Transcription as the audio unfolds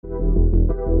It's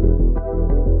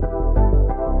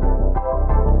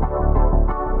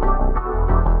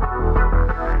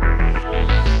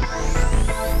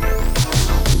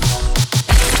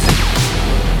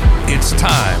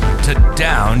time to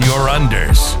down your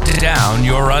unders. Down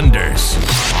your unders.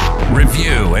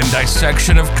 Review and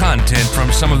dissection of content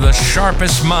from some of the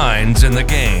sharpest minds in the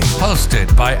game.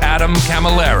 Hosted by Adam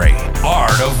Camilleri.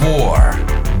 Art of War.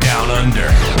 Down Under.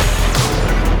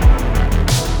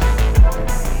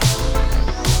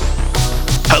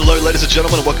 Hello, ladies and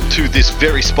gentlemen, and welcome to this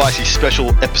very spicy special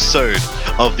episode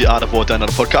of the Art of War Down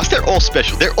Under podcast. They're all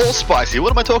special. They're all spicy.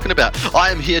 What am I talking about? I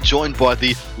am here joined by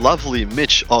the lovely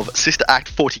Mitch of Sister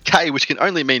Act 40K, which can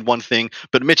only mean one thing.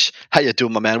 But Mitch, how you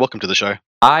doing, my man? Welcome to the show.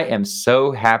 I am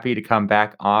so happy to come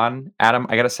back on. Adam,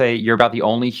 I got to say, you're about the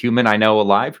only human I know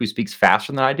alive who speaks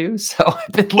faster than I do. So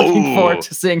I've been looking forward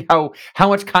to seeing how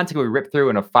much content we rip through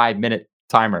in a 5-minute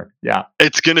timer. Yeah,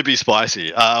 it's going to be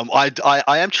spicy. I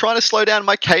am trying to slow down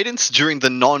my cadence during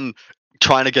the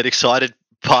trying to get excited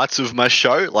parts of my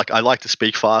show. Like, I like to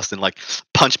speak fast and like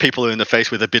punch people in the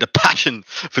face with a bit of passion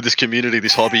for this community,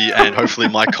 this hobby, and hopefully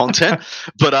my content.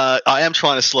 But I am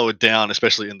trying to slow it down,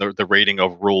 especially in the reading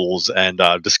of rules and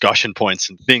discussion points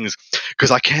and things,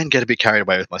 because I can get a bit carried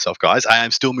away with myself, guys. I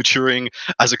am still maturing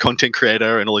as a content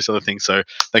creator and all these other things. So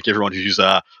thank you everyone who's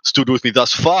stood with me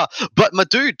thus far. But my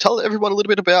dude, tell everyone a little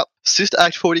bit about Sister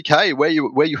Act 40K, where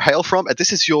you hail from. And is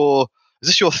this your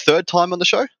third time on the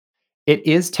show? It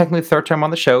is technically the third time on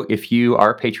the show. If you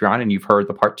are a Patreon and you've heard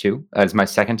the part 2, that is my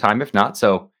second time, if not.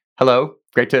 So, hello.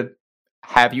 Great to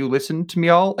have you listen to me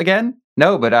all again.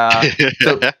 No, but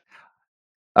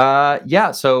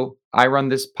so I run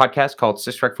this podcast called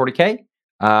Sister Act 40K.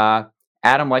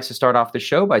 Adam likes to start off the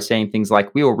show by saying things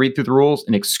like, we will read through the rules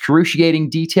in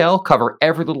excruciating detail, cover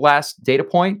every little last data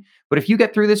point. But if you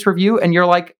get through this review and you're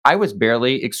like, I was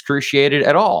barely excruciated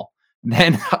at all,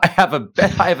 then I have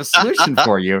a solution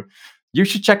for you. You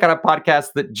should check out a podcast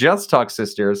that just talks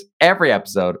sisters every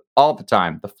episode, all the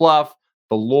time. The fluff,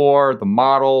 the lore, the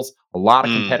models, a lot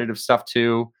of competitive stuff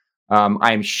too.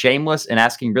 I am shameless in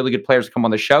asking really good players to come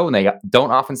on the show, and they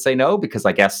don't often say no because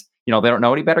I guess they don't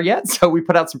know any better yet. So we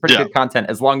put out some pretty good content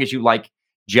as long as you like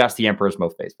just the Emperor's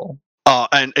Most Faithful.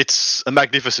 And it's a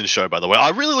magnificent show, by the way. I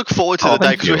really look forward to the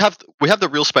day because we have the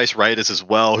Real Space Raiders as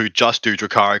well, who just do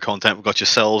Drukhari content. We've got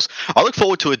yourselves. I look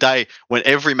forward to a day when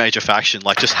every major faction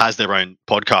just has their own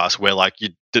podcast, where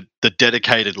the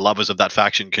dedicated lovers of that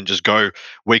faction can just go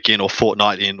week in or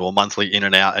fortnight in or monthly in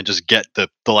and out and just get the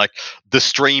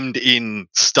streamed in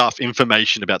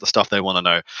information about the stuff they want to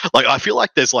know. Like, I feel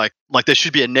like there's like there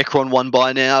should be a Necron one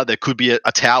by now. There could be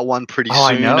a Tau one pretty soon.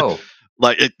 I know.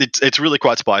 Like, it's really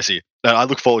quite spicy. And I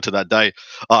look forward to that day.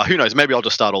 Who knows? Maybe I'll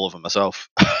just start all of them myself.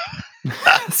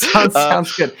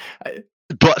 Sounds good.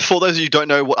 But for those of you who don't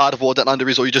know what Art of War Down Under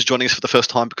is, or you're just joining us for the first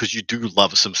time because you do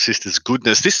love some sisters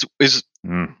goodness, this is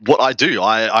what I do.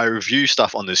 I review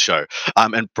stuff on this show.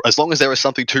 And as long as there is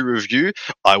something to review,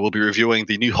 I will be reviewing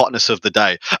the new hotness of the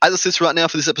day. As it sits right now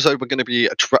for this episode, we're going to be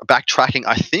backtracking,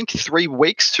 I think, 3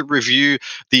 weeks to review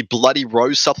the Bloody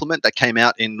Rose supplement that came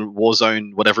out in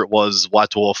Warzone, whatever it was, White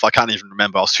Dwarf. I can't even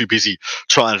remember. I was too busy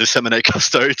trying to disseminate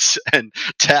Custodes and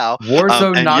Tau.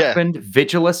 Warzone Knockband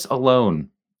Vigilus alone.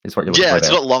 Is what you're looking for.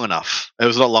 It's not long enough. It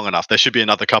was not long enough. There should be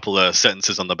another couple of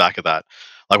sentences on the back of that.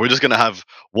 Like, we're just going to have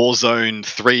Warzone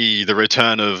 3, the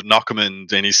return of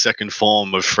Knockman in his second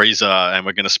form of Freezer, and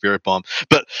we're going to Spirit Bomb.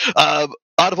 But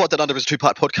Art of War Down Under is a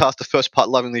 2-part podcast. The first part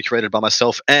lovingly created by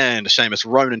myself and Seamus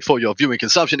Ronan for your viewing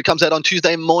consumption. It comes out on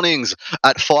Tuesday mornings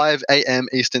at 5 a.m.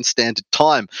 Eastern Standard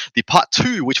Time. The part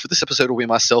 2, which for this episode will be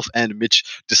myself and Mitch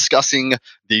discussing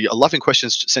the loving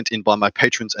questions sent in by my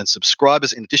patrons and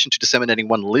subscribers, in addition to disseminating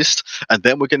one list. And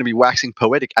then we're going to be waxing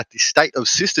poetic at the state of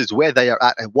sisters, where they are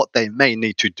at and what they may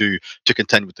need to do to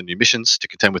contend with the new missions, to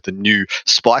contend with the new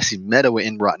spicy meta we're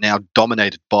in right now,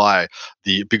 dominated by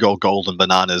the big old golden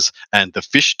bananas and the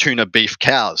fish tuna beef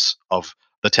cows of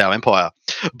the Tau Empire.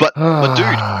 But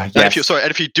dude, yes.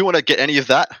 if you do want to get any of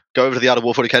that, go over to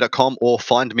theartofwar40k.com or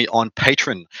find me on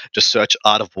Patreon. Just search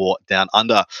Art of War Down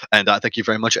Under. And thank you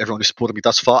very much, everyone who supported me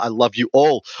thus far. I love you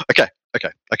all. Okay.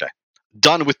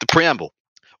 Done with the preamble.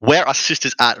 Where are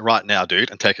sisters at right now,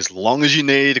 dude? And take as long as you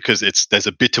need, because there's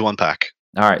a bit to unpack.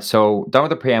 All right, so done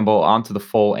with the preamble, on to the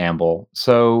full amble.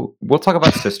 So we'll talk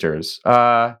about sisters.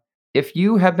 If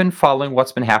you have been following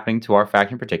what's been happening to our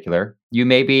faction in particular, you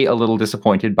may be a little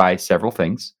disappointed by several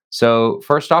things. So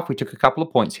first off, we took a couple of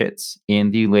points hits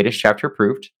in the latest chapter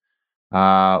approved.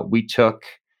 We took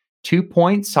 2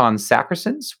 points on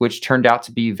Sacrosands, which turned out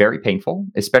to be very painful,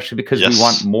 especially because we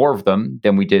want more of them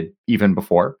than we did even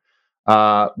before.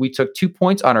 We took 2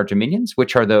 points on our Dominions,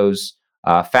 which are those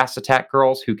fast attack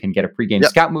girls who can get a pregame Yep.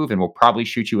 scout move and will probably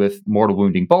shoot you with mortal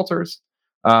wounding bolters.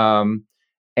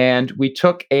 And we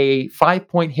took a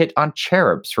 5-point hit on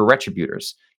cherubs for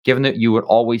retributors. Given that you would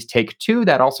always take 2,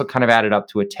 that also kind of added up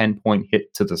to a 10-point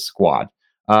hit to the squad.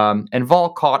 And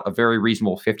Vol caught a very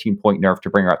reasonable 15-point nerf to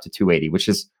bring her up to 280, which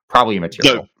is probably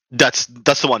immaterial. No, that's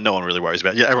the one no one really worries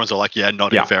about. Yeah, everyone's all like, yeah,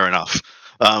 nodding, fair enough.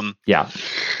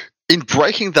 In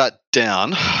breaking that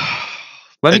down,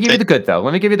 let me give you the good though.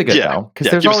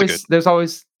 Because there's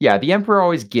always the Emperor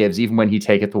always gives even when he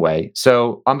taketh away.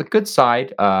 So on the good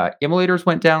side, Immolators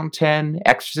went down 10,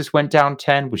 Exorcist went down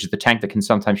 10, which is the tank that can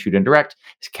sometimes shoot indirect.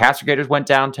 Castigators went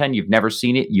down 10. You've never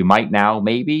seen it. You might now,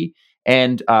 maybe.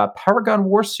 And Paragon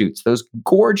Warsuits, those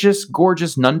gorgeous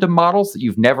Nundum models that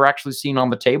you've never actually seen on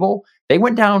the table, they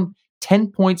went down 10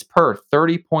 points per,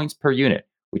 30 points per unit,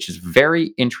 which is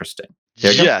very interesting.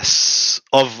 Yes,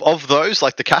 of those,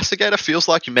 like the Castigator feels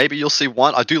like maybe you'll see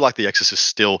one. I do like the Exorcist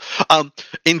still.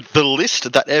 In the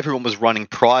list that everyone was running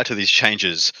prior to these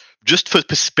changes, just for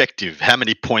perspective, how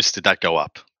many points did that go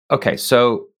up? Okay,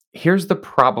 so here's the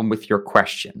problem with your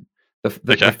question.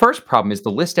 The first problem is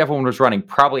the list everyone was running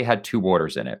probably had 2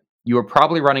 warders in it. You were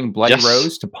probably running Bloody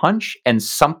Rose to punch and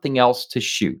something else to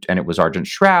shoot, and it was Argent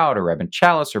Shroud or Ebon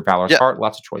Chalice or Valorous Heart,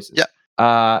 lots of choices.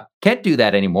 Can't do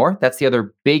that anymore. That's the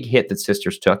other big hit that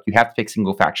Sisters took. You have to pick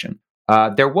single faction.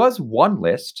 There was one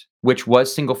list which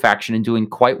was single faction and doing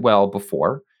quite well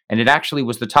before, and it actually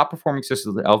was the top performing Sisters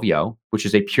of the LVO, which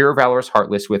is a pure Valorous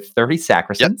Heart list with 30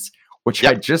 Sacrosanct, which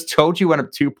I just told you went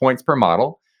up 2 points per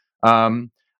model.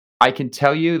 I can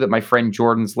tell you that my friend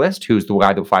Jordan's list, who's the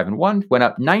guy that 5-1, went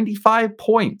up 95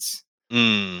 points.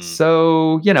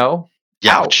 So,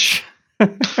 ouch.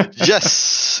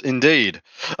 Yes, indeed.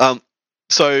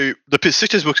 So the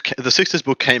Sisters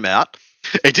book came out.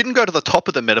 It didn't go to the top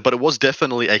of the meta, but it was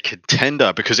definitely a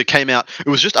contender because it came out. It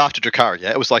was just after Drukhari.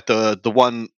 Yeah, it was like the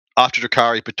one after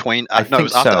Drukhari between. It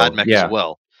was after Admech as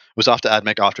well. It was after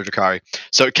Admech, after Drukhari.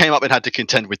 So it came up and had to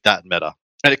contend with that meta.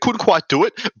 And it couldn't quite do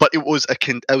it, but it was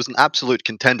an absolute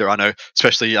contender. I know,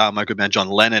 especially my good man John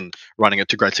Lennon running it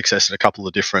to great success in a couple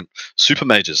of different super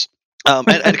majors, and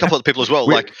a couple of people as well.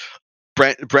 Like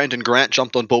Brandon Grant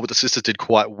jumped on board with the Sisters, did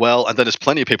quite well, and then there's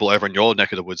plenty of people over in your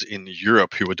neck of the woods in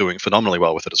Europe who were doing phenomenally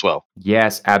well with it as well.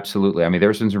 Yes, absolutely. I mean,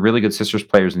 there's been some really good Sisters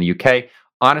players in the UK.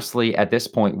 Honestly, at this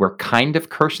point, we're kind of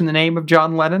cursing the name of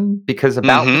John Lennon because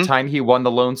about the time he won the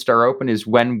Lone Star Open is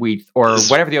when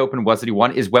whatever the Open was that he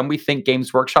won, is when we think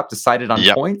Games Workshop decided on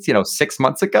points, 6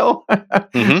 months ago.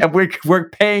 And we're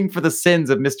paying for the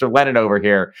sins of Mr. Lennon over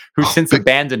here, who since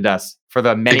abandoned us for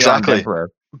the many-armed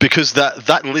Emperor. Because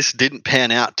that list didn't pan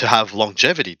out to have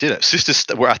longevity, did it? Sisters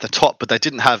were at the top, but they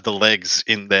didn't have the legs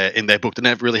in their book. They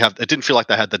never really have. It didn't feel like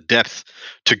they had the depth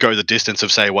to go the distance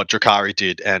of, say, what Drukhari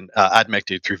did and Admech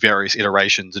did through various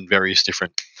iterations and various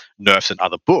different nerfs and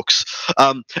other books.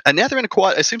 And now they're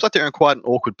it seems like they're in quite an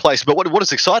awkward place. But what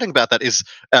is exciting about that is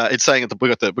it's saying that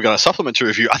we got a supplement to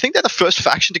review. I think they're the first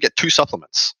faction to get 2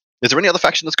 supplements. Is there any other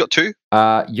faction that's got 2?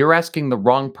 You're asking the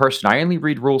wrong person. I only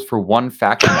read rules for one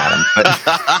faction, Adam.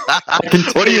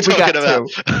 But what are you talking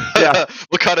about?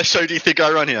 What kind of show do you think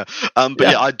I run here?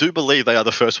 I do believe they are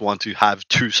the first one to have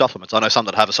 2 supplements. I know some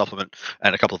that have a supplement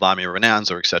and a couple of Army of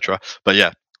Renowns or etc. But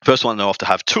yeah, first one I know of to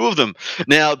have 2 of them.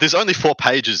 Now, there's only 4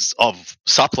 pages of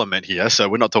supplement here, so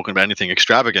we're not talking about anything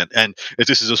extravagant. And if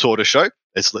this is a sort of show,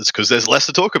 it's because there's less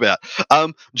to talk about.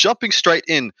 Jumping straight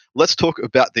in, let's talk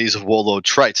about these Warlord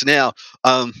traits. Now,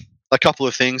 a couple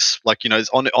of things, it's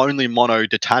only mono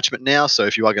detachment now. So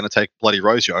if you are going to take Bloody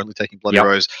Rose, you're only taking Bloody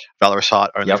Rose, Valorous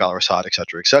Heart, only Valorous Heart,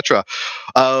 etc., etc.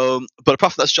 But apart from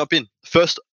that, let's jump in.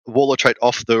 First Warlord trait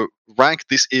off the rank.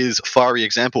 This is Fiery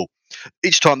Example.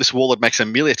 Each time this Warlord makes a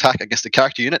melee attack against a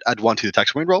character unit, add 1 to the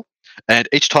attack's win roll. And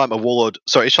each time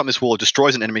this Warlord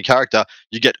destroys an enemy character,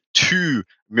 you get 2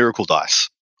 miracle dice.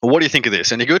 What do you think of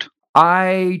this? Any good?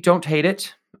 I don't hate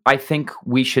it. I think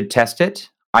we should test it.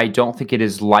 I don't think it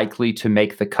is likely to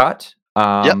make the cut.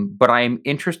 But I am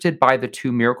interested by the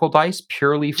 2 miracle dice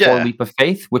purely for Leap of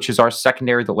Faith, which is our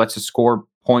secondary that lets us score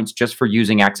points just for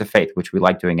using Acts of Faith, which we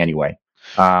like doing anyway.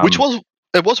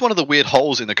 It was one of the weird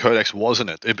holes in the codex, wasn't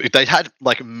it? They had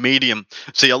medium.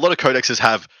 See, a lot of codexes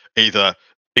have either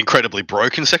incredibly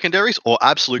broken secondaries or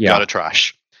absolute gutter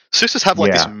trash. Sisters have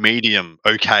this medium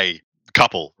okay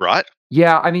couple, right?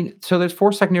 Yeah, I mean, so there's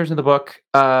 4 secondaries in the book.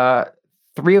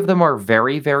 3 of them are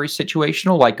very, very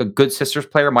situational. Like a good Sisters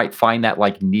player might find that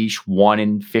niche 1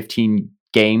 in 15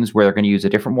 games where they're going to use a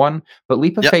different one. But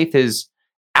Leap of Faith is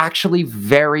actually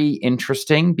very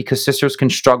interesting because sisters can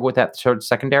struggle with that third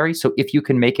secondary. So if you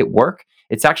can make it work,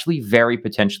 it's actually very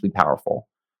potentially powerful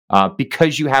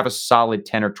because you have a solid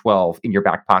 10 or 12 in your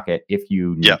back pocket if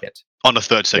you need it. On the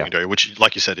third secondary, which,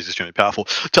 like you said, is extremely powerful.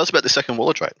 Tell us about the second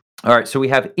warlord trait. All right, so we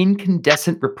have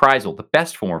incandescent reprisal, the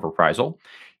best form of reprisal.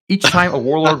 Each time a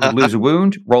warlord would lose a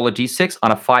wound, roll a d6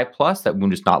 on a 5+. That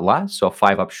wound is not less, so a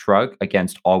 5-up shrug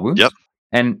against all wounds. Yep.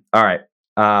 And all right,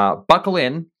 buckle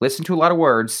in, listen to a lot of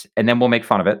words, and then we'll make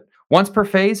fun of it. Once per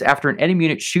phase, after an enemy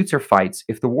unit shoots or fights,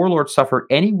 if the warlord suffered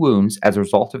any wounds as a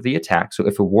result of the attack, so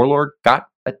if a warlord got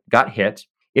hit,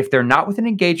 if they're not within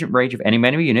engagement range of any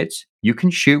enemy units, you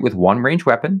can shoot with one ranged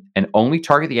weapon and only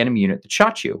target the enemy unit that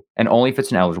shot you, and only if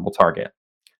it's an eligible target.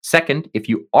 Second, if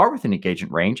you are within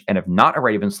engagement range and have not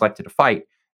already been selected to fight,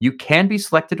 you can be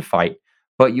selected to fight,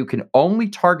 but you can only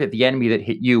target the enemy that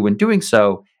hit you when doing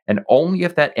so, and only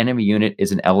if that enemy unit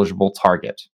is an eligible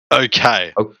target.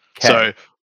 Okay. So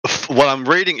what I'm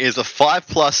reading is a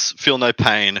 5+ feel no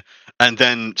pain, and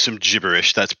then some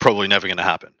gibberish that's probably never going to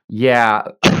happen. Yeah,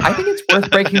 I think it's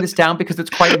worth breaking this down because it's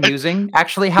quite amusing,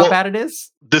 actually, how bad it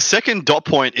is. The second dot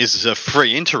point is a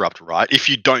free interrupt, right? If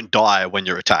you don't die when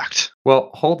you're attacked.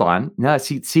 Well, hold on. No,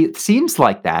 see, it seems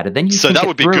like that, and then you so that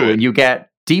would be through good. And you get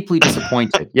deeply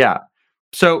disappointed. Yeah.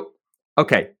 So,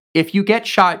 okay, if you get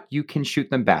shot, you can shoot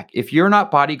them back. If you're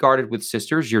not bodyguarded with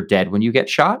sisters, you're dead when you get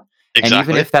shot. Exactly. And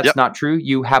even if that's not true,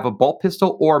 you have a bolt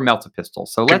pistol or a melta pistol.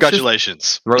 So let's congratulations.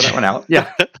 Just throw that one out.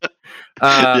 Yeah.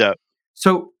 Yeah.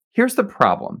 So here's the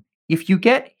problem. If you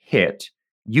get hit,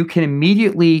 you can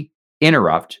immediately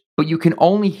interrupt, but you can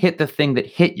only hit the thing that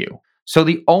hit you. So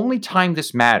the only time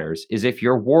this matters is if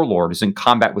your warlord is in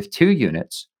combat with 2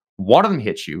 units, one of them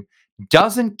hits you,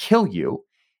 doesn't kill you,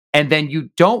 and then you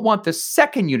don't want the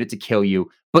second unit to kill you,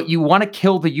 but you want to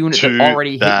kill the unit that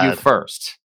already hit you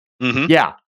first. Mm-hmm.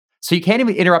 Yeah. So you can't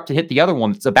even interrupt to hit the other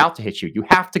one that's about to hit you. You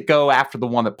have to go after the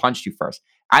one that punched you first.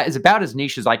 It's about as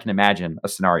niche as I can imagine a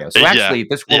scenario. So actually,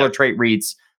 this warlord trait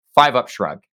reads 5-up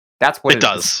shrug. That's what it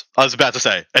does. I was about to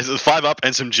say. It's a 5-up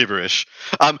and some gibberish.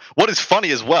 What is funny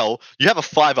as well, you have a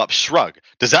 5-up shrug.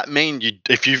 Does that mean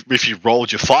if you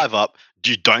rolled your 5-up,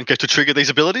 you don't get to trigger these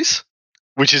abilities?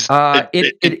 Which is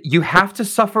you have to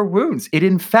suffer wounds. It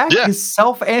in fact is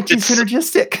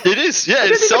self-anti-synergistic. It is, yeah.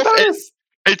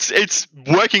 It's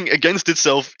working against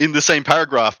itself in the same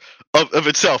paragraph of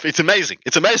itself. It's amazing.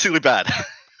 It's amazingly bad.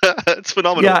 It's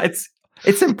phenomenal. Yeah,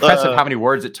 it's impressive how many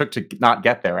words it took to not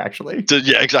get there, actually.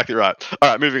 Yeah, exactly right. All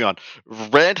right, moving on.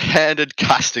 Red-handed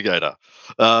castigator.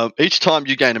 Each time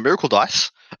you gain a miracle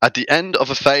dice, at the end of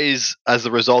a phase as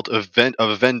a result of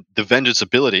the vengeance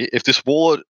ability, if this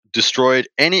warlord destroyed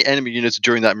any enemy units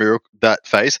during that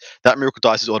phase, that miracle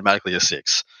dice is automatically a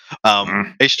 6.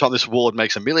 Each time this warlord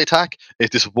makes a melee attack, if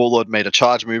this warlord made a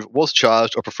charge move, was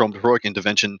charged, or performed heroic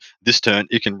intervention this turn,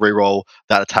 you can reroll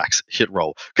that attack's hit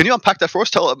roll. Can you unpack that for us?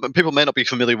 People may not be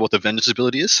familiar with what the vengeance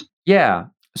ability is. Yeah.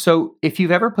 So if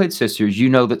you've ever played Sisters, you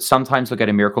know that sometimes they'll get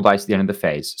a miracle dice at the end of the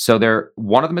phase. So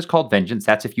one of them is called Vengeance.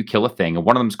 That's if you kill a thing. And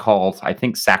one of them is called, I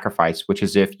think, Sacrifice, which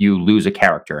is if you lose a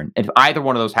character. And if either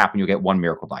one of those happen, you'll get 1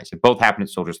 miracle dice. If both happen,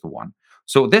 it's still just the 1.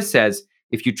 So this says,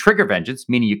 if you trigger Vengeance,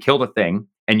 meaning you killed a thing,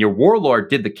 and your warlord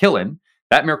did the killing,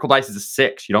 that miracle dice is a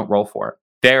 6. You don't roll for it.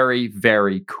 Very,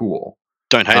 very cool.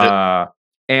 Don't hate it.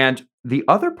 And the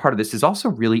other part of this is also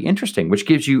really interesting, which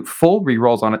gives you full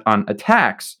rerolls on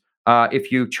attacks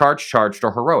if you charged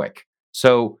or heroic.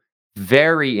 So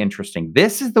very interesting.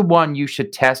 This is the one you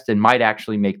should test and might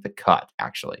actually make the cut,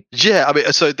 actually. Yeah, I mean,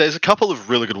 so there's a couple of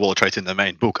really good warlord traits in the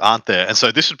main book, aren't there? And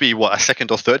so this would be, a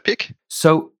second or third pick?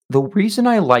 So the reason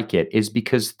I like it is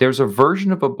because there's a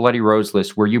version of a Bloody Rose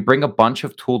list where you bring a bunch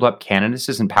of tooled up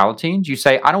canonesses and palatines. You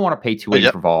say, I don't want to pay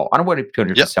 280 for Vol. I don't want to pay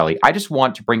 200 for Selly. I just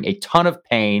want to bring a ton of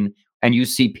pain and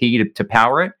use CP to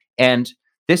power it. And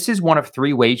this is one of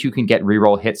 3 ways you can get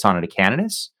reroll hits on a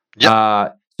canoness.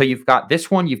 So you've got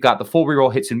this one, you've got the full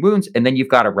reroll hits and wounds, and then you've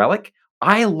got a relic.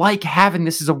 I like having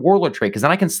this as a warlord trait because then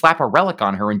I can slap a relic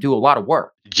on her and do a lot of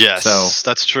work. Yes,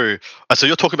 that's true. So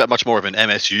you're talking about much more of an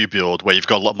MSU build where you've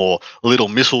got a lot more little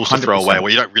missiles to 100%. Throw away where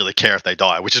you don't really care if they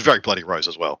die, which is very Bloody Rose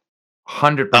as well.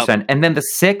 100%. And then the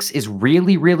 6 is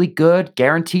really, really good.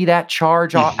 Guarantee that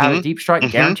charge out of Deep Strike.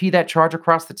 Guarantee that charge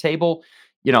across the table.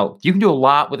 You know, you can do a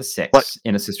lot with a 6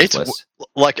 in a Sisters list.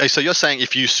 So you're saying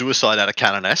if you suicide out a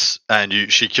canoness and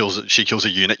she kills a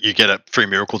unit, you get a free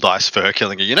miracle dice for her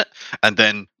killing a unit, and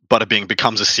then bada bing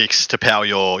becomes a 6 to power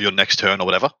your next turn or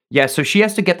whatever. Yeah, so she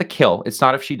has to get the kill. It's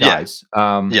not if she Yeah. dies.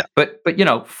 Yeah. But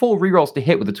full rerolls to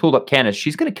hit with a tooled up cannon.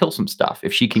 She's going to kill some stuff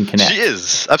if she can connect. She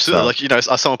is absolutely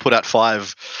So- someone put out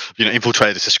 5,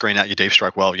 infiltrators to screen out your deep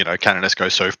strike. Well, Canoness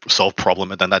goes solve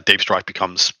problem, and then that deep strike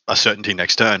becomes a certainty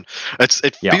next turn.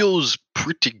 It feels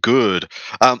pretty good.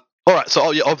 All right,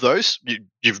 so of those,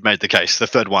 you've made the case. The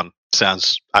third one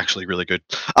sounds actually really good.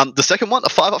 The second one, a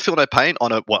 5-up feel no pain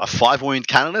on a 5-wound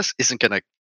Canoness isn't going to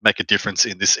make a difference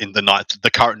in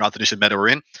the current 9th edition meta we're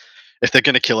in. If they're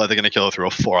going to kill her, they're going to kill her through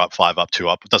a 4-up, 5-up,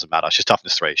 2-up. It doesn't matter. She's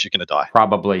toughness 3. She's going to die.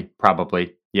 Probably,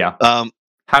 yeah.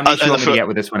 How niche do you want me to get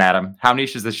with this one, Adam? How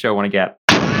niche does this show want to get?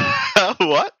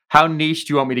 What? How niche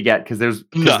do you want me to get? Because there's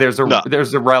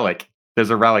a relic. There's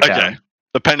a relic. Okay. Adam.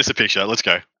 Paint us a picture. Let's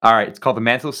go. All right. It's called the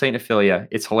Mantle of Saint Ophelia.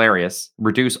 It's hilarious.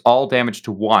 Reduce all damage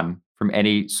to 1 from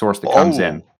any source that comes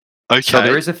in. Okay. So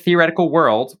there is a theoretical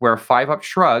world where a 5-up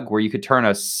shrug, where you could turn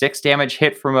a 6 damage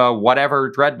hit from a whatever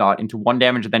dreadnought into 1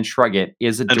 damage and then shrug it,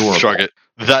 is adorable. And shrug it.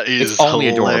 That is only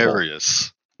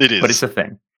hilarious. Adorable. It is. But it's a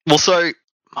thing. Well, so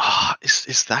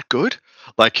is that good?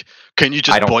 Like, can you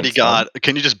just bodyguard? So.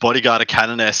 Can you just bodyguard a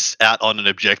Canoness out on an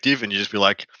objective, and you just be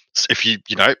like, if you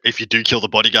do kill the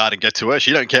bodyguard and get to her,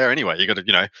 she don't care anyway. You got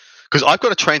to because I've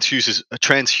got a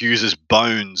transfuser's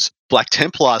bones Black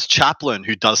Templar's chaplain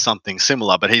who does something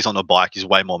similar, but he's on a bike. He's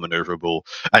way more maneuverable,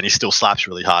 and he still slaps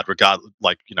really hard,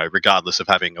 regardless of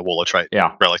having a Waller trait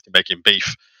relic to make him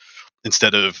beef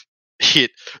instead of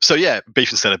hit. So yeah,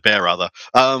 beef instead of bear rather.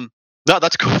 No,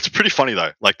 that's cool. It's pretty funny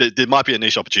though. Like there might be a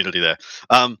niche opportunity there.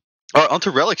 All right, on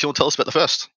to relics. You want to tell us about the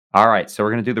first? All right, so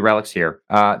we're going to do the relics here.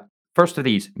 First of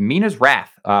these, Mina's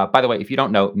Wrath. By the way, if you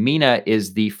don't know, Mina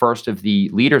is the first of the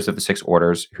leaders of the 6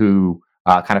 orders who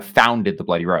kind of founded the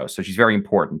Bloody Rose. So she's very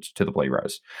important to the Bloody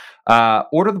Rose.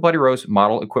 Order of the Bloody Rose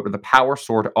model equipped with a power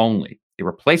sword only. It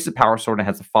replaces the power sword and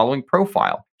has the following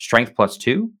profile: Strength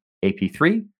 +2, AP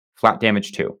 3, flat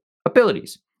damage 2.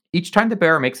 Abilities. Each time the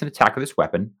bearer makes an attack with this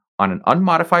weapon, on an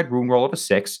unmodified wound roll of a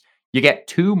 6, you get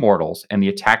 2 mortals, and the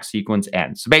attack sequence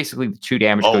ends. So basically, the 2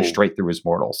 damage goes straight through his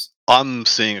mortals. I'm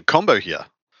seeing a combo here.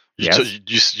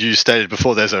 You stated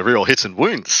before there's a real hits and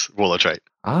wounds Waller trait.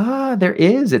 There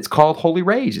is. It's called Holy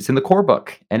Rage. It's in the core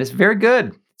book, and it's very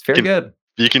good. It's very good.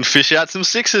 You can fish out some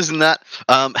 6s in that.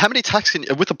 How many attacks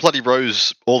with the Bloody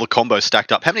Rose, all the combos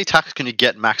stacked up? How many attacks can you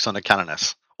get max on a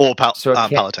Canoness or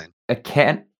Palatine?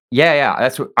 Yeah.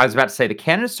 That's what I was about to say. The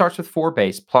cannon starts with 4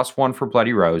 base, +1 for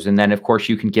Bloody Rose, and then, of course,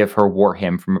 you can give her War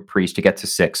Hymn from a priest to get to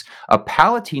 6. A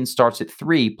Palatine starts at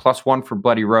 3, +1 for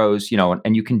Bloody Rose,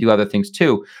 and you can do other things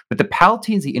too. But the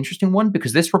Palatine's the interesting one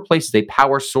because this replaces a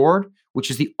power sword,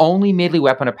 which is the only melee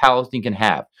weapon a Palatine can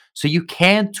have. So you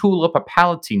can tool up a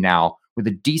Palatine now with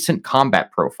a decent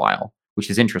combat profile, which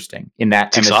is interesting in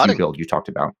that MSU build you talked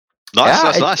about.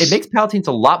 Nice. It makes Palatines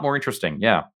a lot more interesting,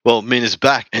 yeah. Well, Mina's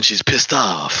back, and she's pissed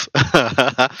off.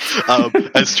 and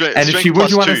if she would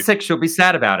you on a 6, she'll be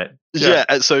sad about it. Yeah,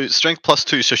 so strength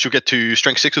 +2, so she'll get to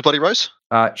strength 6 with Bloody Rose?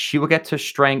 She will get to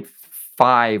strength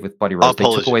 5 with Bloody Rose. They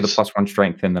took away the +1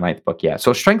 strength in the 9th book, yeah.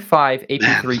 So strength 5,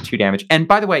 AP 3, 2 damage. And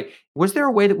by the way, was there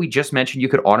a way that we just mentioned you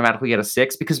could automatically get a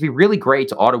 6? Because it'd be really great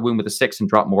to auto wound with a 6 and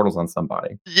drop mortals on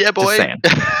somebody. Yeah, boy. Just saying.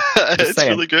 It's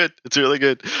really good. It's really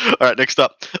good. All right, next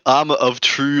up, Armor of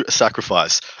True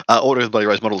Sacrifice. Order of the Bloody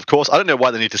Rose model, of course. I don't know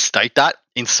why they need to state that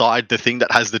inside the thing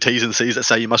that has the T's and C's that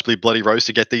say you must be Bloody Rose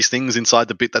to get these things inside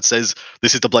the bit that says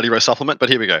this is the Bloody Rose supplement, but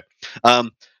here we go.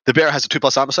 The bearer has a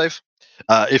 2+ armor save.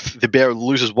 If the bearer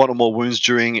loses 1 or more wounds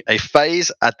during a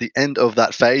phase, at the end of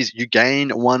that phase, you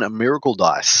gain 1 miracle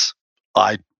dice.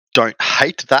 I don't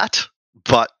hate that,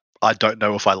 but I don't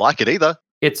know if I like it either.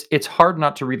 It's hard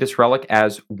not to read this relic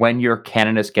as when your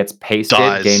Canoness gets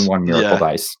pasted, gain 1 miracle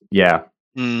dice. Yeah.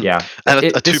 Yeah. And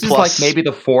this is like maybe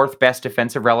the 4th best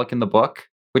defensive relic in the book,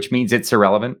 which means it's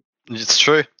irrelevant. It's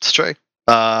true.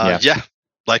 Yeah.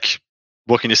 Like,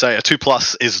 what can you say? A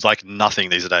 2+ is like nothing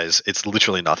these days. It's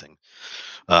literally nothing.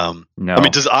 No. I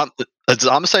mean, does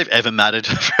armor save ever mattered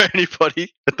for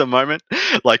anybody at the moment?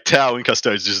 Like, Tau and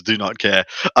Custodes just do not care.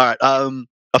 All right,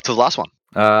 up to the last one.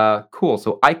 Cool.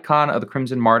 So Icon of the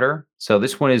Crimson Martyr. So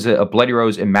this one is a Bloody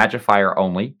Rose Imagifier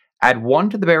only. Add 1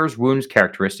 to the bearer's wounds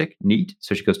characteristic. Neat.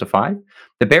 So she goes to 5.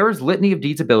 The bearer's Litany of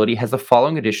Deeds ability has the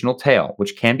following additional tale,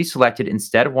 which can be selected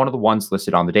instead of one of the ones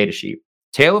listed on the datasheet.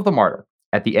 Tale of the Martyr.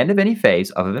 At the end of any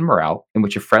phase other than morale, in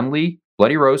which a friendly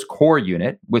Bloody Rose core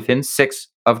unit within 6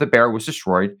 of the bearer was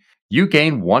destroyed, you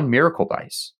gain 1 miracle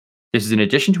dice. This is in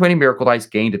addition to any miracle dice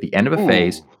gained at the end of a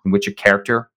phase in which a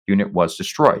character unit was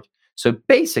destroyed. So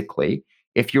basically,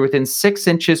 if you're within 6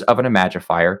 inches of an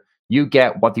Imagifier, you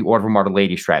get what the Order of Immortal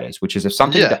Lady strat is, which is if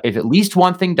something, if at least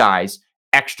one thing dies,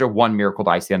 extra 1 miracle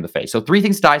dice at the end of the phase. So 3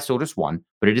 things die, still just 1,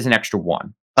 but it is an extra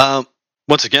 1.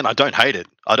 Once again, I don't hate it.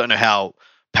 I don't know how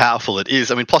powerful it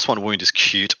is. I mean, +1 wound is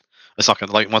cute. It's not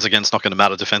going to, once again, it's not going to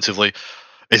matter defensively.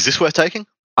 Is this worth taking?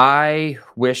 I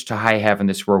wish to high heaven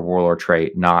this were a warlord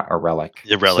trait, not a relic.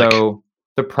 Your relic. So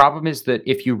the problem is that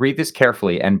if you read this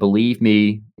carefully, and believe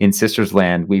me, in Sister's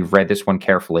Land, we've read this one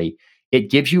carefully, it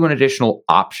gives you an additional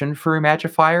option for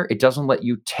Imagifier. It doesn't let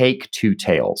you take 2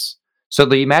 tails. So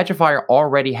the Imagifier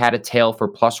already had a tail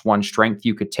for +1 strength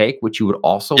you could take, which you would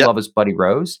also love as Buddy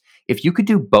Rose. If you could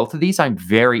do both of these, I'm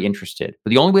very interested. But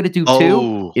the only way to do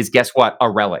 2 is, guess what? A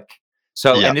relic.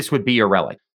 So, and this would be a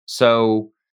relic.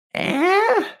 So,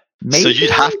 maybe. So you'd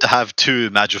have to have 2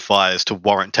 Imagifiers to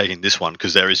warrant taking this one,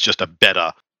 because there is just a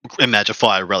better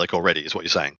Imagifier relic already, is what you're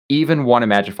saying. Even 1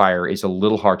 Imagifier is a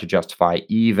little hard to justify,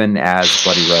 even as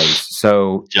Bloody Rose.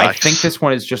 So I think this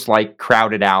one is just like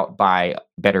crowded out by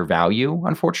better value,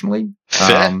 unfortunately.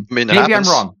 Fair. I mean, maybe I'm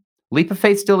wrong. Leap of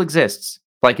Faith still exists.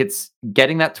 Like, it's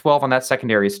getting that 12 on that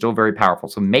secondary is still very powerful.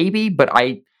 So maybe, but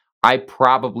I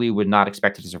probably would not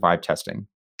expect it to survive testing.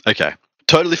 Okay.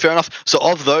 Totally fair enough. So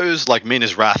of those, like,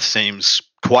 Mina's Wrath seems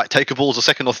quite takeable as a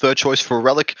second or third choice for a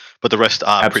relic, but the rest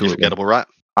are pretty forgettable, right?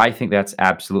 I think that's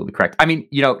absolutely correct. I mean,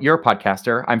 you're a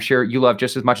podcaster. I'm sure you love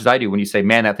just as much as I do when you say,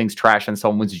 man, that thing's trash, and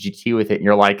someone wins a GT with it, and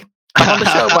you're like, I'm on the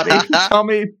show, buddy. Tell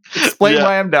me, explain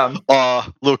why I'm dumb.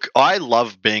 Look, I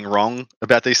love being wrong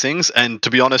about these things, and to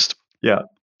be honest,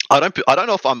 I don't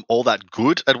know if I'm all that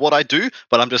good at what I do,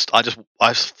 but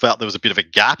I felt there was a bit of a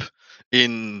gap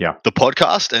in the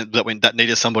podcast, and that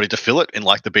needed somebody to fill it, and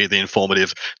like to be the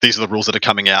informative. These are the rules that are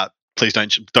coming out. Please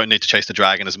don't need to chase the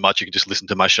dragon as much. You can just listen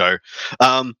to my show.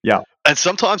 And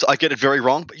sometimes I get it very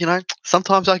wrong, but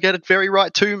sometimes I get it very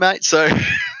right too, mate. So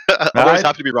I always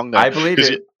have to be wrong though. I believe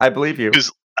you. I believe you.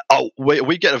 Because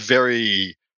we get a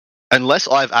very, unless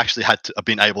I've actually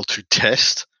been able to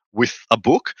test with a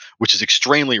book, which is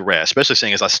extremely rare, especially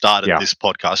seeing as I started this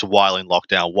podcast while in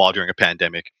lockdown, while during a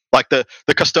pandemic. Like the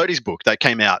Custodes book that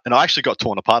came out, and I actually got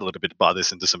torn apart a little bit by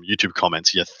this into some YouTube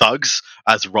comments. Yeah, thugs,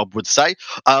 as Rob would say.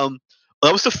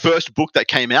 That was the first book that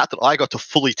came out that I got to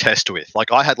fully test with.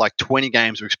 Like, I had like 20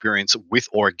 games of experience with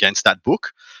or against that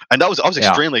book, and I was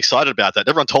extremely excited about that.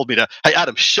 Everyone told me to, hey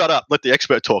Adam, shut up, let the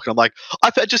expert talk. And I'm like,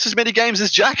 I've had just as many games as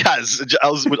Jack has. I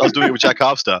was doing it with Jack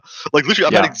Harpster. Like, literally,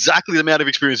 I've had exactly the amount of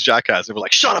experience Jack has. And we're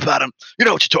like, shut up, Adam. You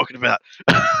know what you're talking about.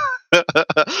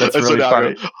 That's really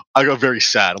funny. I got very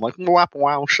sad. I'm like,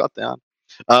 wow, shut down.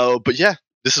 But yeah,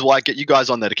 this is why I get you guys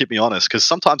on there to keep me honest, because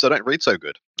sometimes I don't read so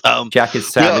good. Jack is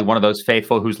sadly one of those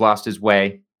faithful who's lost his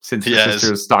way since his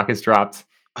sister's stock has dropped.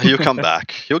 He'll come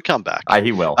back.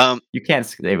 He will. You can't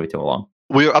stay with too long.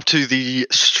 We are up to the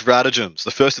stratagems.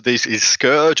 The first of these is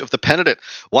Scourge of the Penitent,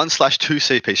 1/2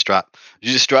 CP strat.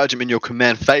 Use a stratagem in your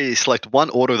command phase. Select 1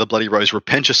 Order of the Bloody Rose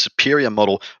Repentia Superior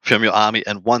model from your army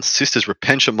and 1 Sisters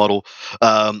Repentia model,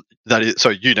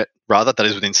 unit that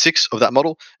is within 6 of that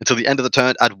model. Until the end of the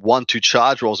turn, add 1 to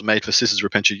charge rolls made for Sisters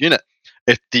Repentia unit.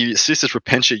 If the Sisters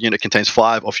Repentia unit contains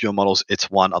 5 of your models, it's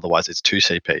 1. Otherwise, it's 2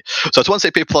 CP. So it's 1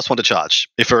 CP plus 1 to charge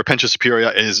if a Repentia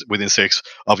Superior is within 6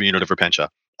 of a unit of Repentia.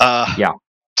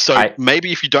 So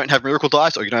maybe if you don't have miracle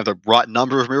dice, or you don't have the right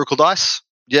number of miracle dice,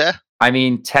 I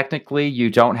mean, technically, you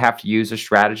don't have to use a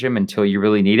stratagem until you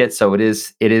really need it. So it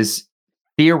is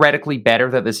theoretically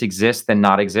better that this exists than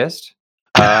not exist.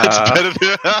 It's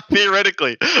better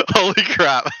theoretically. Holy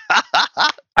crap!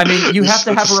 I mean, you have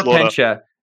to have a Repentia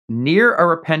near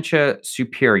a Repentia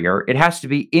Superior. It has to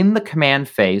be in the command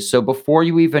phase. So before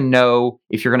you even know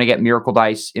if you're going to get miracle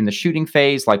dice in the shooting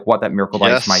phase, like what that miracle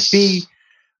dice might be,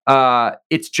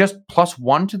 it's just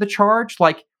 +1 to the charge.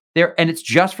 Like there, and it's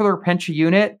just for the Repentia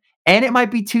unit, and it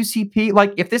might be 2 CP.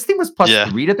 Like if this thing was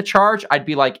 +3 to the charge, I'd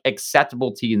be like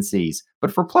acceptable T&Cs.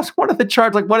 But for +1 to the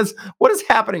charge, like what is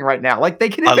happening right now? Like they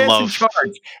can advance in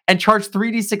charge and charge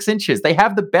 3d6 inches. They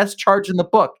have the best charge in the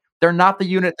book. They're not the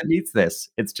unit that needs this.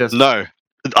 It's just no.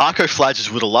 Arco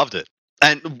Flaggers would have loved it.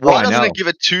 And why doesn't it give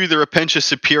it to the Repentia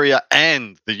Superior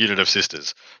and the unit of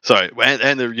Sisters? Sorry,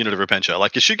 and the unit of Repentia.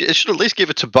 Like it should at least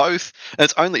give it to both. And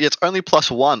it's only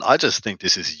 +1. I just think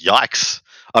this is yikes.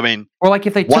 I mean, or like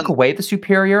if they took away the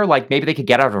Superior, like maybe they could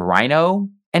get out a Rhino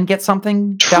and get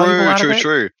something valuable out of it.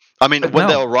 True. I mean, when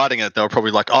they were writing it, they were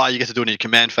probably like, "Oh, you get to do it in your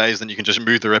command phase, then you can just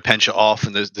move the Repentia off,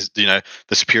 and the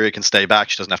Superior can stay back.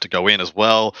 She doesn't have to go in as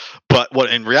well." But what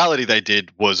in reality they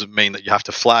did was mean that you have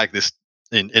to flag this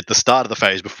at the start of the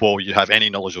phase before you have any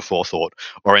knowledge or forethought,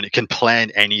 and it can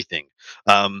plan anything.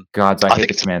 Gods, I hate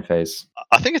the command phase.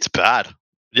 I think it's bad.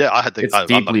 Yeah, It's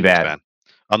deeply bad.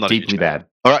 I'm not deeply bad.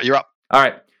 All right, you're up. All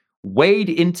right. Wade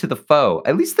into the foe.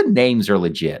 At least the names are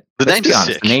legit. The Let's names be are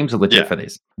honest. sick. The names are legit Yeah. for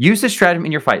these. Use this stratagem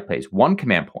in your fight plays. 1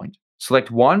 command point.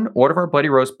 Select 1 Order of Our Bloody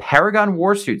Rose Paragon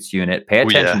Warsuits unit. Pay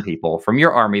attention, people, from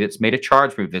your army that's made a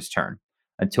charge move this turn.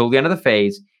 Until the end of the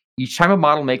phase, each time a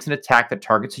model makes an attack that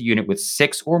targets a unit with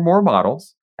 6 or more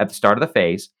models at the start of the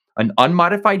phase, an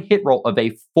unmodified hit roll of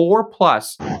a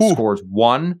 4+ scores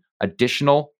 1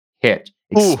 additional hit.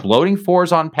 Exploding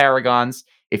 4s on Paragons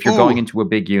if you're going into a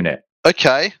big unit.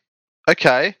 Okay.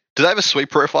 Do they have a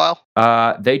sweep profile?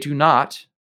 They do not.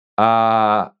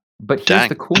 But here's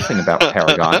the cool thing about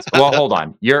Paragons. Well, hold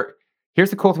on. Here's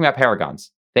the cool thing about Paragons.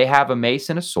 They have a mace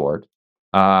and a sword.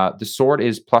 The sword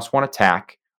is +1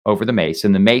 attack over the mace,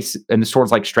 and the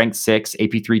sword's like strength 6,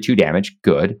 AP 3, 2 damage.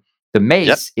 Good. The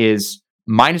mace is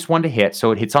 -1 to hit,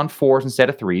 so it hits on 4s instead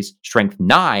of 3s. Strength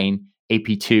 9,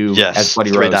 AP 2 as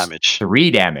Bloody 3 Rose. damage. 3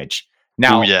 damage.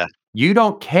 Now, you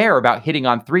don't care about hitting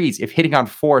on 3s if hitting on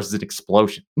 4s is an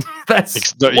explosion. That's you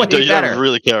don't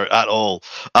really care at all.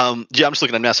 I'm just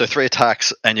looking at them now. So 3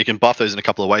 attacks, and you can buff those in a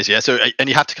couple of ways. Yeah. So and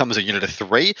you have to come as a unit of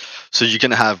 3. So you're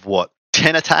going to have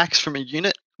 10 attacks from a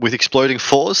unit with exploding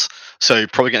 4s. So you're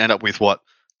probably going to end up with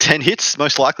 10 hits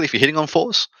most likely if you're hitting on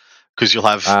 4s, because you'll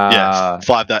have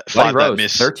 5 that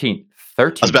miss. 13. I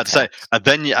was about to say, and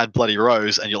then you add Bloody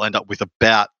Rose, and you'll end up with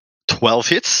about 12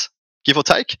 hits, give or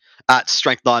take, at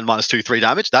strength 9 -2, 3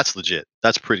 damage. That's legit.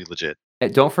 That's pretty legit.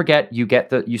 Don't forget, you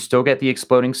still get the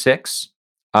exploding 6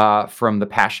 from the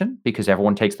passion, because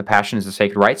everyone takes the passion as a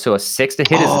sacred right. So a 6 to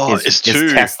hit is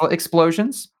 2 Tesla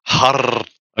explosions.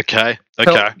 Okay.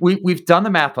 So we've done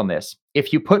the math on this.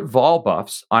 If you put vol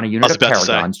buffs on a unit of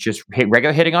Paragons, just hit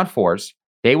regular hitting on 4s,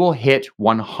 they will hit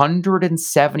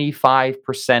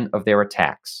 175% of their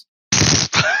attacks.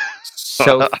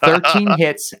 So 13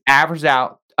 hits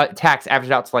attacks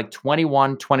average out to like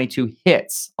 21, 22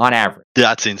 hits on average.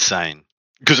 That's insane.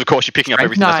 Because of course you're picking up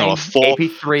everything that's not a 4. AP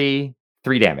 3,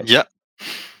 3 damage. Yep.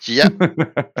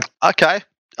 Okay.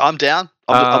 I'm down.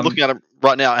 I'm looking at them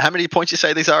right now. How many points you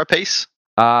say these are a piece?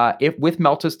 If with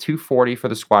Melta's 240 for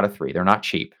the squad of 3. They're not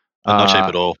cheap. Not cheap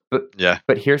at all.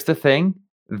 But here's the thing.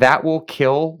 That will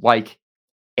kill like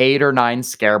 8 or 9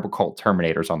 Scarab Occult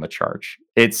Terminators on the charge.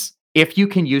 If you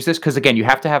can use this, because again, you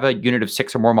have to have a unit of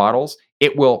 6 or more models,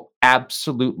 it will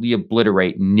absolutely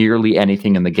obliterate nearly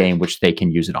anything in the game which they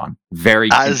can use it on.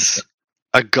 As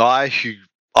a guy who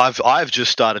I've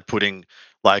just started putting,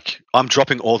 I'm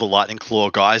dropping all the Lightning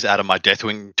Claw guys out of my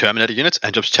Deathwing Terminator units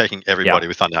and just taking everybody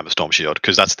with Thunderhammer Storm Shield,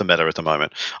 because that's the meta at the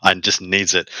moment and just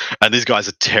needs it. And these guys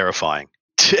are terrifying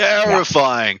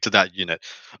to that unit.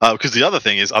 Because the other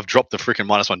thing is I've dropped the freaking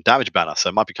 -1 damage banner, so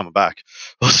it might be coming back.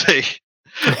 We'll see.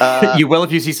 You will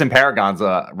if you see some Paragons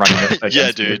running.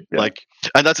 Yeah, dude.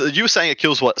 And that's, you were saying it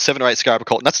kills 7 or 8 Scarab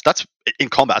Occult. That's in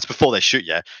combat. It's before they shoot.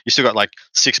 Yeah, you still got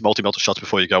 6 multi-melter shots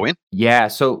before you go in. Yeah.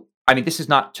 So I mean, this is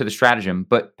not to the stratagem,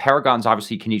 but Paragons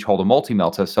obviously can each hold a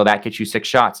multi-melta, so that gets you 6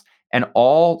 shots. And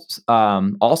all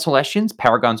Celestians,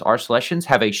 Paragons are Celestians,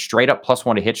 have a straight up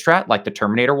 +1 to hit strat, like the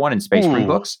Terminator one in Space Marine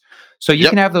books. So you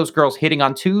can have those girls hitting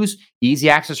on 2s, easy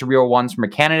access to real 1s from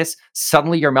Mechanist.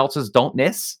 Suddenly your meltas don't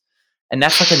miss. And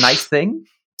that's a nice thing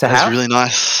to have. That's really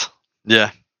nice.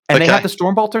 Yeah. And they have the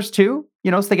Stormbolters too,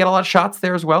 so they get a lot of shots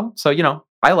there as well. So,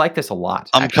 I like this a lot.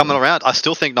 I'm coming around. I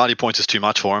still think 90 points is too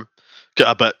much for him.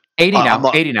 But 80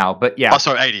 now. 80 now, but yeah. Oh,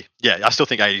 sorry, 80. Yeah, I still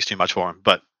think 80 is too much for him,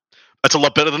 but it's a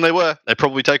lot better than they were. They're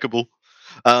probably takeable.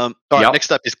 All right,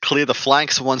 next up is clear the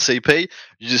flanks, 1 CP.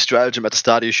 Use a stratagem at the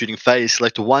start of your shooting phase.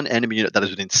 Select 1 enemy unit that is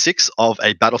within 6 of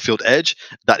a battlefield edge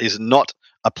that is not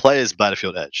a player's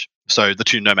battlefield edge. So the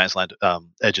 2 no man's land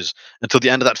edges. Until the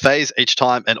end of that phase, each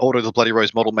time an Order of the Bloody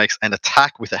Rose model makes an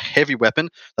attack with a heavy weapon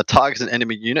that targets an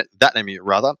enemy unit,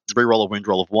 reroll a wound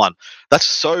roll of 1. That's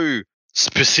so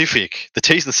specific. The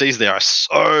T's and C's there are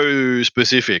so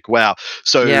specific. Wow.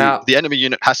 So the enemy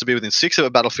unit has to be within 6 of a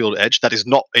battlefield edge that is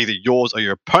not either yours or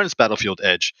your opponent's battlefield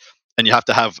edge, and you have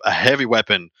to have a heavy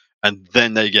weapon, and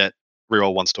then they get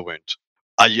reroll 1s to wound.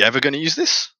 Are you ever going to use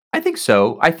this? I think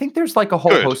so. I think there's a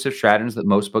whole host of stratagems that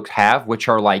most books have, which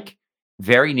are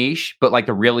very niche, but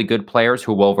the really good players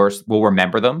who will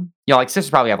remember them. Sisters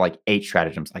probably have 8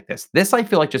 stratagems like this. This I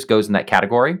feel just goes in that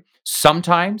category.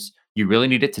 Sometimes you really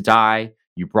need it to die.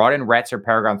 You brought in Rets or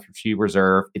Paragons from Shield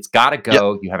Reserve. It's got to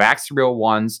go. You have access to real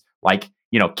 1s.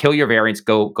 Kill your variants.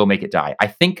 Go make it die. I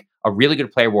think a really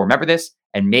good player will remember this,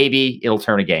 and maybe it'll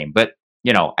turn a game. But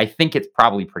I think it's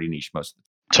probably pretty niche most of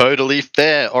the time. Totally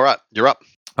fair. All right, you're up.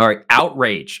 All right,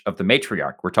 Outrage of the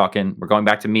Matriarch. We're going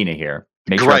back to Mina here.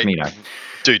 Matriarch Mina.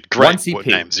 Dude, great word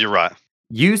names. You're right.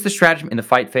 Use the stratagem in the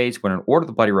fight phase when an Order of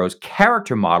the Bloody Rose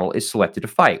character model is selected to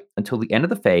fight. Until the end of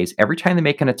the phase, every time they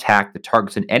make an attack that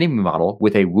targets an enemy model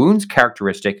with a wounds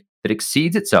characteristic that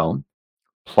exceeds its own,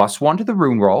 +1 to the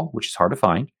wound roll, which is hard to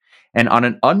find, and on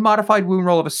an unmodified wound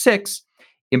roll of a 6,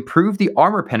 improve the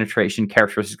armor penetration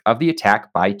characteristic of the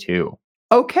attack by 2.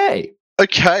 Okay.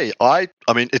 Okay, I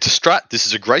mean, it's a strat. This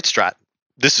is a great strat.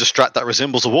 This is a strat that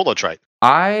resembles a warlord trait.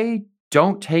 I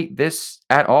don't hate this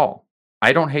at all.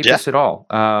 I don't hate this at all.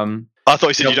 I thought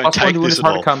you said you don't take this at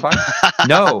all.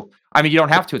 No, I mean, you don't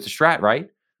have to. It's a strat, right?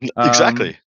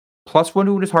 Exactly. +1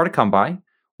 to wound is hard to come by.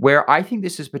 Where I think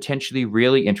this is potentially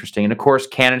really interesting, and of course,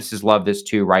 canonists love this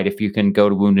too, right? If you can go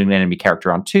to wound an enemy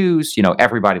character on 2s,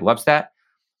 everybody loves that.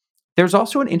 There's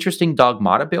also an interesting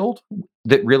Dogmata build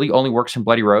that really only works in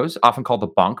Bloody Rose, often called the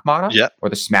Bonk Mata or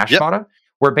the Smash Mata,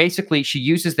 where basically she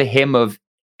uses the hymn of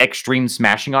extreme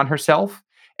smashing on herself,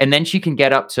 and then she can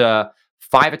get up to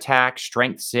 5 attack,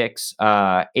 strength 6,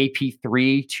 AP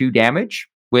 3, 2 damage,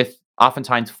 with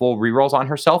oftentimes full rerolls on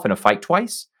herself in a fight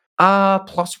twice.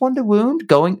 +1 to wound,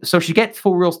 so she gets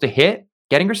full rolls to hit,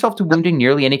 getting herself to wounding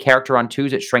nearly any character on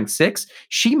 2s at strength 6.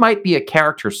 She might be a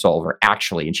character solver,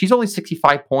 actually, and she's only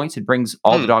 65 points and brings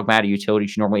all the Dogmata utility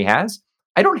she normally has.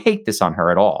 I don't hate this on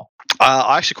her at all.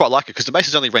 I actually quite like it because the base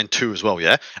is only ran 2 as well,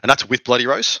 yeah? And that's with Bloody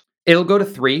Rose? It'll go to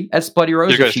 3 as Bloody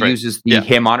Rose if she uses the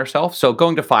hymn on herself. So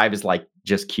going to 5 is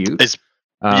just cute. It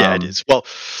is. Well,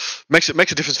 makes a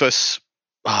difference versus...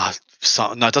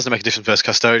 no, it doesn't make a difference versus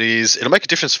Custodes. It'll make a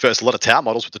difference versus a lot of tower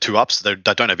models with the 2-ups that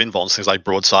don't have invulns, things like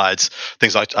broadsides,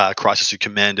 things like Crisis Suit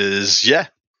Commanders. Yeah,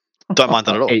 don't mind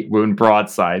that at all. 8 wound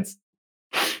broadsides.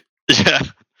 Yeah.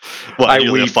 Well, I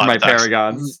weep for my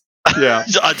Paragons. Yeah.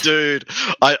 Dude.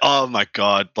 Oh my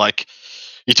God.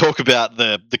 You talk about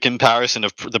the comparison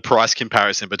of the price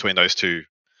comparison between those two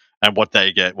and what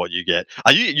they get, what you get.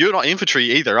 You're not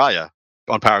infantry either, are you?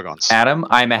 On Paragons. Adam,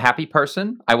 I'm a happy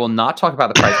person. I will not talk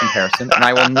about the price comparison, and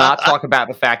I will not talk about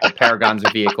the fact that Paragons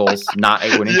are vehicles, not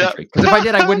 8 wound infantry. Because if I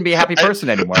did, I wouldn't be a happy person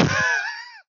anymore.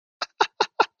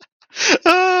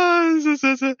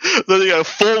 There you go.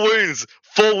 4 wounds.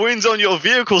 4 wounds on your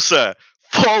vehicle, sir.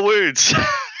 4 wounds.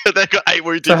 They've got 8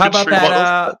 wound so infantry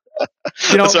models.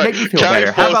 Make me feel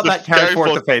better. How about that carry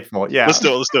forth the faithful? Yeah. Let's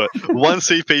do it. 1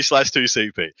 CP/2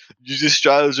 CP. Use this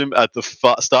stratagem at the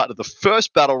start of the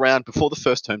first battle round before the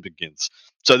first turn begins.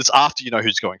 So that's after you know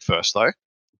who's going first, though?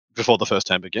 Before the first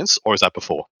turn begins? Or is that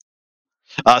before?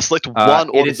 Select one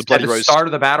Order of the Bloody Rose. At the start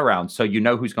of the battle round, so you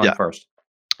know who's going first.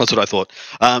 That's what I thought.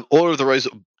 Order of the Rose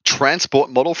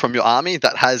transport model from your army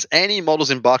that has any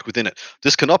models embarked within it.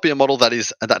 This cannot be a model that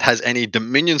has any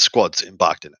Dominion squads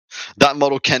embarked in it. That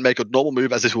model can make a normal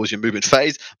move as if it was your movement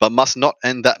phase, but must not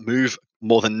end that move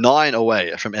more than 9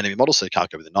 away from enemy models, so you can't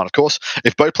go within 9, of course.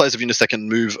 If both players of unit second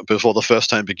move before the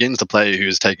first turn begins, the player who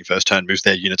is taking first turn moves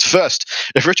their units first.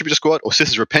 If Retributor Squad or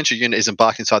Sisters Repentia unit is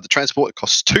embarked inside the transport, it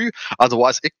costs 2,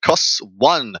 otherwise it costs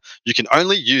 1. You can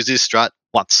only use this strat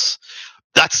once.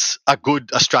 That's a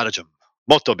stratagem.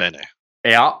 Molto bene.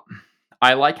 Yeah.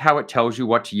 I like how it tells you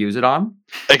what to use it on.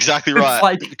 Exactly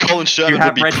right. Colin Sherman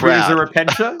would be proud.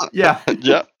 Repentia? Yeah.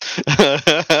 Yeah.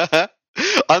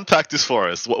 Unpack this for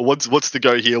us. What's the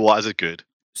go here? Why is it good?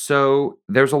 So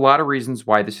there's a lot of reasons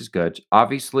why this is good.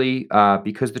 Obviously,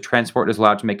 because the transport is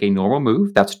allowed to make a normal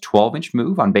move, that's a 12-inch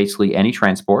move on basically any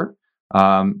transport.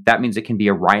 That means it can be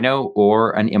a Rhino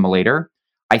or an Immolator.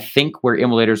 I think where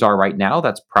Immolators are right now,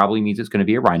 that's probably means it's going to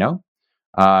be a Rhino.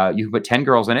 You can put 10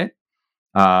 girls in it.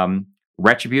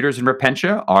 Retributors and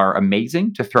Repentia are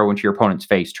amazing to throw into your opponent's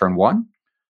face turn 1.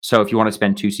 So if you want to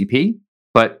spend 2 CP,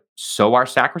 but so are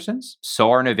Sacrosands,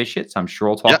 so are Novitiates. I'm sure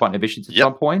we'll talk about Novitiates at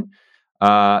some point.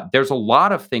 There's a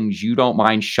lot of things you don't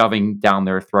mind shoving down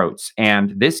their throats,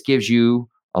 and this gives you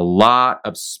a lot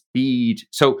of speed.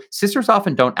 So Sisters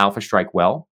often don't Alpha Strike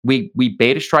well. We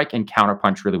Beta Strike and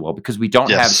Counterpunch really well because we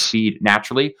don't have speed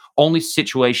naturally, only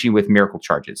situation with Miracle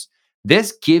Charges.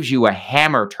 This gives you a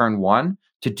hammer turn 1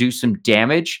 to do some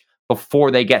damage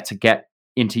before they get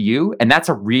into you, and that's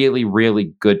a really,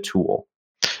 really good tool.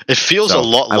 It feels a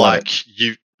lot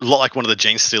like one of the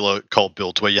Gene Stealer cult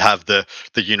builds where you have the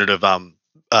unit of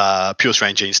pure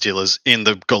strain Gene Stealers in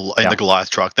the Goliath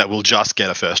truck that will just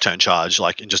get a first turn charge,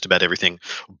 like in just about everything,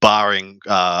 barring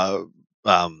Hammer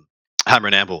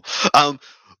and Amble.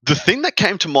 The thing that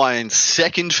came to mind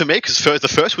second for me, because the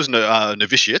first was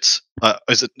Novitiates.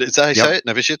 Is that how you say it?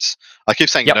 Novitiates? I keep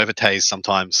saying Novites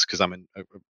sometimes because I'm a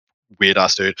weird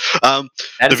ass dude. That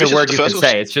is a word you can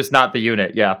say. It's just not the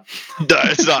unit. Yeah. No,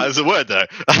 it's not. It's a word though.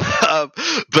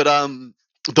 But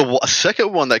The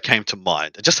second one that came to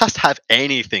mind, it just has to have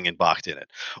anything embarked in it.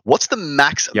 What's the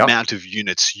max amount of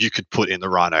units you could put in the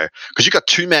Rhino? Because you got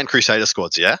 2-man Crusader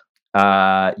squads, yeah?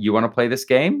 You want to play this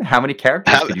game? How many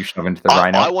characters could you shove into the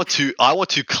Rhino? I want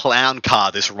to clown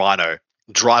car this Rhino,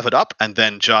 drive it up, and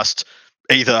then just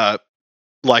either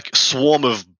like swarm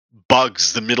of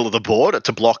bugs the middle of the board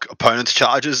to block opponents'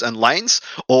 charges and lanes,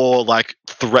 or like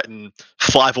threaten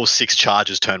 5 or 6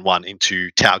 charges turn 1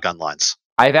 into tower gun lines.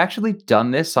 I've actually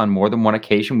done this on more than one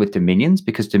occasion with Dominions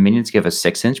because Dominions give a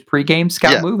 6-inch pregame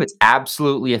scout move. It's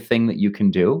absolutely a thing that you can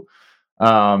do.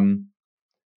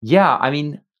 Yeah, I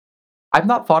mean, I've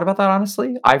not thought about that,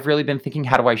 honestly. I've really been thinking,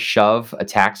 how do I shove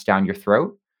attacks down your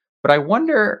throat? But I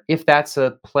wonder if that's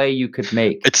a play you could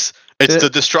make. It's the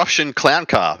Disruption Clown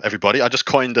Car, everybody. I just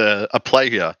coined a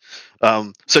play here.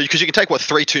 So because you can take,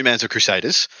 3 2-mans of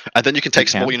Crusaders, and then you can take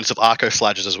small units of Arco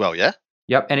Flagers as well, yeah?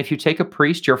 Yep, and if you take a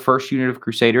Priest, your first unit of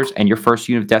Crusaders, and your first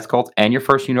unit of Death Cult, and your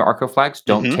first unit of Arco Flags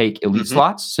don't take elite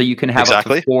slots, so you can have up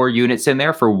to 4 units in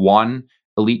there for 1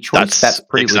 elite choice. That's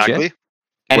pretty legit.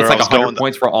 And it's like 100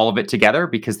 points for all of it together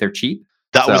because they're cheap.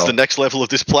 That was the next level of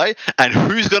this play. And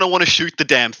who's going to want to shoot the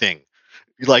damn thing?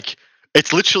 Like,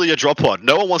 it's literally a drop pod.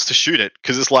 No one wants to shoot it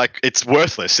because it's like, it's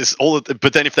worthless. It's all.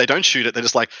 But then if they don't shoot it, they're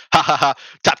just like, ha ha ha,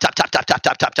 tap tap tap tap tap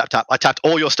tap tap tap tap. I tapped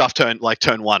all your stuff turn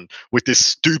 1 with this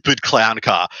stupid clown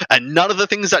car, and none of the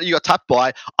things that you got tapped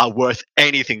by are worth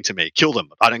anything to me. Kill them.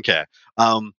 I don't care.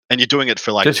 And you're doing it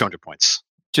for 200 points.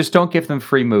 Just don't give them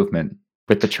free movement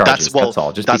with the charges. That's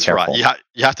all. Just be careful. Right.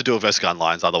 You have to do it versus gun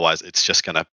lines, otherwise it's just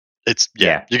gonna.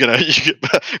 You're gonna.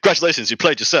 Congratulations, you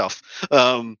played yourself.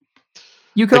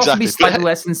 You could also be slightly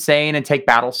less insane and take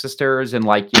Battle Sisters and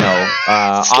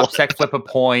OPSEC flip a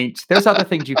point. There's other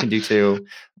things you can do too.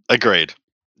 Agreed.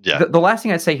 Yeah. The last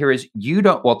thing I'd say here is you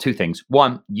don't. Well, 2 things.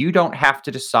 One, you don't have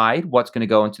to decide what's going to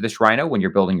go into this Rhino when you're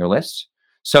building your list.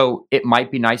 So it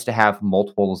might be nice to have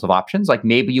multiples of options. Like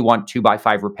maybe you want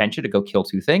 2x5 Repentia to go kill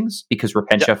 2 things because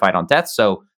Repentia fight on death,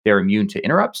 so they're immune to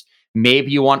interrupts.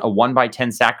 Maybe you want a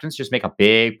 1x10 Sacrifice, just make a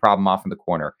big problem off in the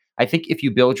corner. I think if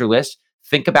you build your list,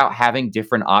 think about having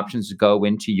different options to go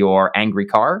into your angry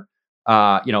car,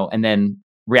 and then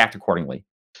react accordingly.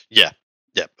 Yeah,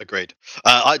 agreed.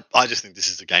 I just think this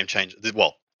is a game changer.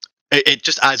 Well, it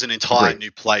just adds an entire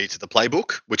new play to the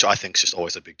playbook, which I think is just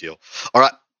always a big deal. All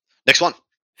right, next one.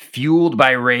 Fueled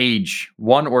by Rage,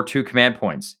 1 or 2 command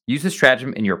points. Use this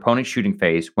stratagem in your opponent's shooting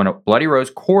phase when a Bloody Rose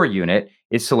core unit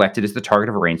is selected as the target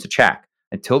of a ranged attack.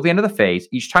 Until the end of the phase,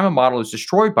 each time a model is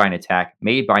destroyed by an attack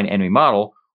made by an enemy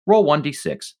model, roll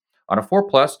 1d6. On a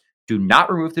 4+, do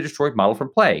not remove the destroyed model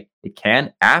from play. It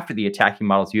can, after the attacking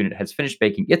model's unit has finished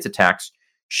making its attacks,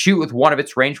 shoot with one of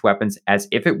its ranged weapons as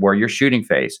if it were your shooting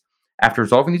phase. After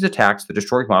resolving these attacks, the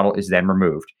destroyed model is then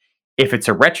removed. If it's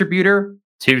a Retributor,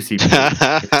 2 CP.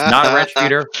 If it's not a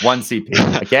Retributor, 1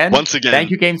 CP. Once again,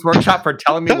 thank you, Games Workshop, for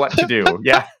telling me what to do.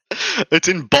 Yeah. It's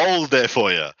in bold there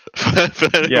for you. For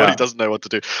anybody who doesn't know what to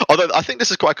do. Although I think this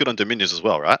is quite good on Dominions as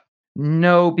well, right?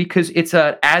 No, because it's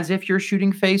as if you're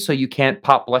shooting phase, so you can't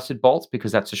pop Blessed Bolts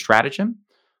because that's a stratagem.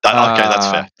 Okay, that's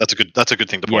fair. That's a good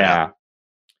thing to point out.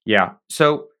 Yeah.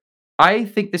 So I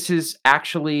think this is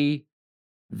actually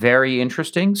very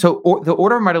interesting. So the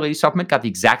Order of Mighty Lady Supplement got the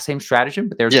exact same stratagem,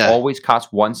 but there's always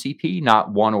cost 1 CP,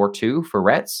 not 1 or 2 for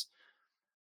Rets.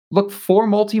 Look, for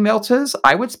multi-meltas,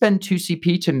 I would spend 2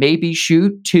 CP to maybe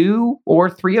shoot 2 or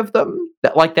 3 of them.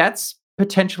 That's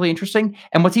potentially interesting.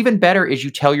 And what's even better is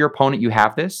you tell your opponent you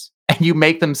have this and you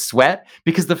make them sweat,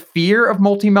 because the fear of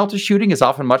multi-melta shooting is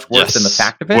often much worse than the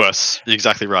fact of it. Worse. You're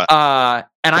exactly right.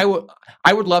 And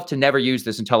I would love to never use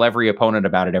this and tell every opponent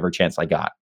about it every chance I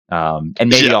got. And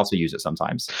maybe also use it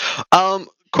sometimes.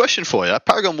 Question for you.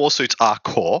 Paragon Warsuits are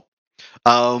core,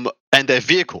 and they're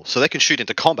vehicle, so they can shoot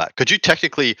into combat. Could you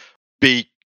technically be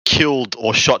killed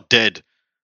or shot dead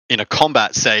in a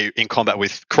combat, say in combat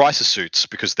with Crisis Suits,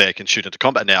 because they can shoot into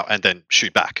combat now and then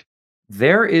shoot back?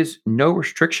 There is no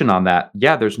restriction on that.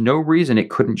 Yeah, there's no reason it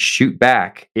couldn't shoot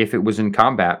back if it was in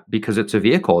combat, because it's a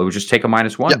vehicle. It would just take a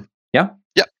 -1. Yep.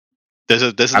 There's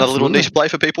another little niche play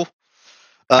for people.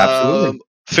 Absolutely.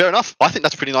 Fair enough. I think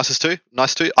that's pretty nice too.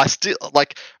 I still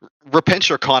like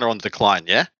Repentia are kind of on the decline,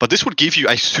 yeah? But this would give you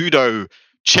a pseudo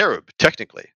cherub,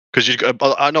 technically. Because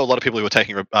I know a lot of people who are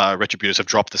taking Retributors have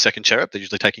dropped the second cherub. They're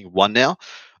usually taking 1 now.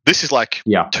 This is like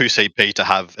 2 CP to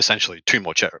have essentially 2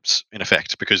 more cherubs in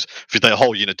effect, because if the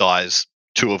whole unit dies,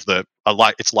 it's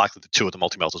likely that 2 of the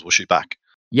multi-melters will shoot back.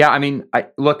 Yeah, I mean,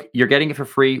 look, you're getting it for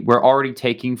free. We're already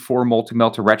taking 4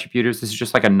 multi-melter Retributors. This is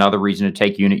just like another reason to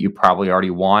take unit you probably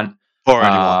already want.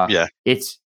 Yeah.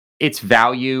 It's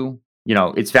value.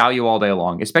 It's value all day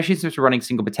long, especially since we're running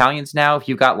single battalions now. If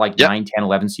you've got like Yep. 9, 10,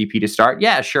 11 CP to start,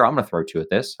 yeah, sure, I'm going to throw 2 at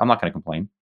this. I'm not going to complain.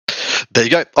 There you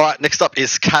go. All right, next up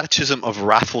is Catechism of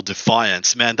Wrathful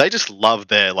Defiance. Man, they just love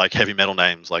their like heavy metal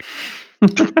names, like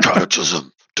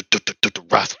Catechism,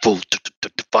 Wrathful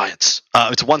Defiance.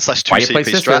 It's a 1/2 Why you play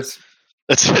CP strat. sisters?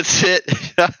 That's it.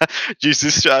 Use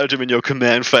this stratagem in your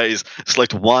command phase.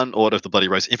 Select one Order of the Bloody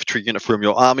Rose infantry unit from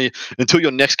your army. Until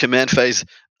your next command phase,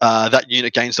 that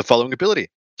unit gains the following ability.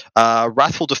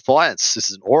 Wrathful Defiance. This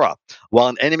is an aura. While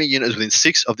an enemy unit is within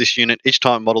 6 of this unit, each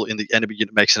time a model in the enemy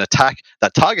unit makes an attack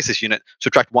that targets this unit,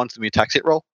 subtract 1 from the attack's hit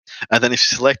roll. And then if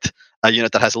you select a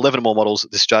unit that has 11 or more models,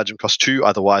 this stratagem costs 2.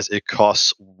 Otherwise, it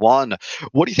costs 1.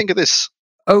 What do you think of this?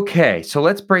 Okay, so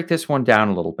let's break this one down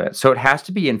a little bit. So it has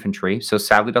to be infantry. So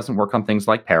sadly, doesn't work on things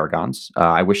like paragons.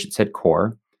 I wish it said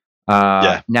core.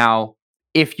 Yeah. Now,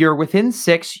 if you're within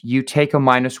 6, you take a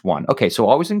 -1. Okay, so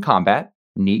always in combat.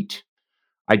 Neat.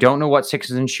 I don't know what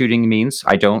 6s in shooting means.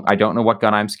 I don't know what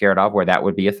gun I'm scared of, where that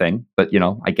would be a thing. But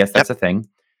I guess that's a thing.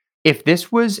 If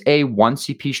this was a 1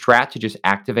 CP strat to just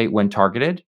activate when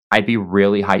targeted, I'd be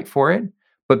really hyped for it.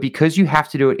 But because you have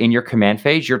to do it in your command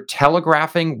phase, you're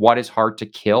telegraphing what is hard to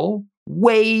kill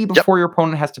way before your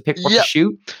opponent has to pick what to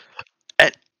shoot.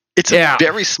 And it's a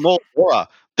very small aura.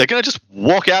 They're going to just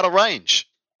walk out of range.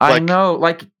 I know.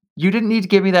 Like, you didn't need to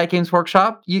give me that Games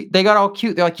Workshop. They got all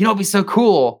cute. They're like, it'd be so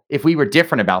cool if we were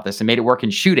different about this and made it work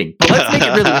in shooting. But let's make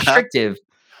it really restrictive.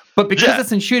 But because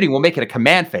it's in shooting, we'll make it a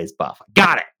command phase buff.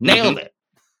 Got it. Nailed it.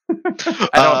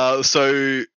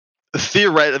 So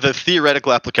the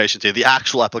theoretical application here, the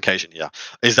actual application here,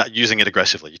 is that using it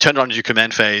aggressively. You turn it on your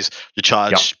command phase, you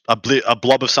charge a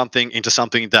blob of something into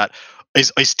something that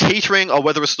is teetering, or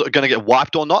whether it's going to get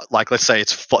wiped or not. Like, let's say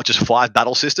it's just 5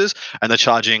 battle sisters, and they're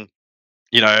charging,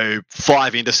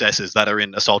 5 intercessors that are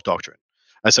in assault doctrine.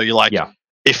 And so you're like,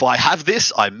 if I have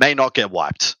this, I may not get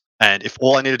wiped. And if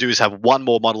all I need to do is have one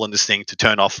more model in this thing to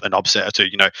turn off an upset,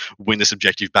 to win this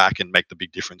objective back and make the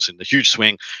big difference in the huge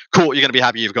swing, cool, you're going to be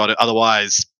happy you've got it.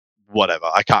 Otherwise, whatever.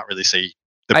 I can't really see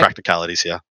the practicalities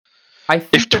here. I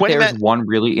think that there's one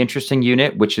really interesting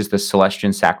unit, which is the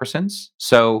Celestian Sacrosands.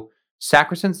 So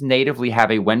Sacrosands natively have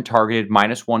a when targeted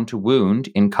 -1 to wound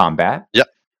in combat. Yep.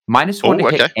 -1 to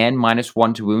hit and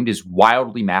 -1 to wound is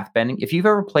wildly math bending. If you've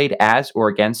ever played as or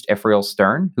against Ephrael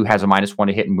Stern, who has a -1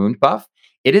 to hit and wound buff,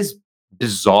 it is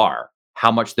bizarre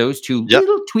how much those 2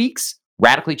 little tweaks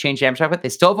radically change damage output. They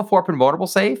still have a 4 vulnerable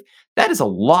save. That is a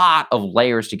lot of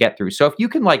layers to get through. So if you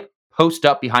can post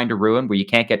up behind a ruin where you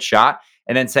can't get shot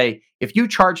and then say, if you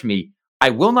charge me,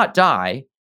 I will not die,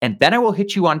 and then I will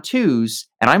hit you on 2s,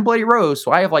 and I'm Bloody Rose,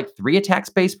 so I have 3 attack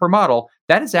space per model.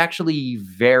 That is actually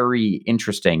very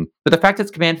interesting. But the fact that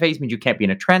it's command phase means you can't be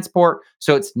in a transport,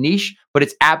 so it's niche, but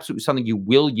it's absolutely something you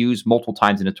will use multiple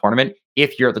times in a tournament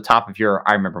if you're at the top of your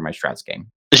I remember my strats game.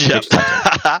 Yep.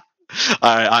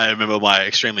 I remember my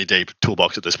extremely deep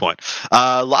toolbox at this point.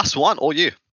 Last one, all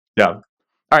you. Yeah.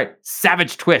 All right,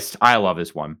 Savage Twist. I love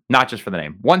this one, not just for the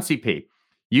name. 1 CP.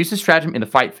 Use the stratagem in the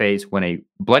fight phase when a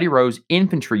Bloody Rose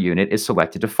infantry unit is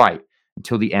selected to fight.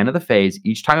 Until the end of the phase,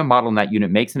 each time a model in that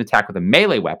unit makes an attack with a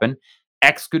melee weapon,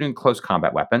 excluding close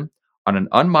combat weapon, on an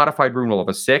unmodified rune roll of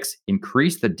a 6,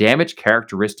 increase the damage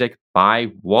characteristic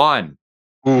by 1.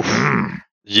 Oof.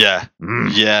 Yeah.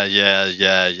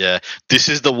 This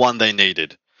is the one they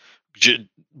needed.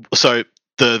 So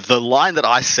the line that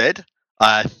I said,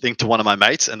 I think, to one of my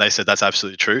mates, and they said that's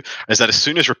absolutely true, is that as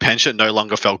soon as Repentia no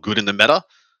longer felt good in the meta,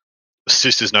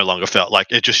 Sisters no longer felt like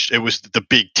it was the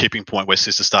big tipping point where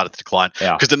Sisters started to decline,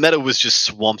 because the meta was just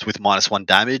swamped with -1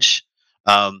 damage.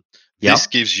 This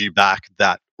gives you back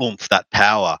that oomph, that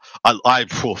power.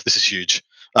 This is huge.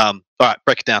 All right,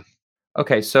 break it down.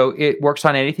 Okay, so it works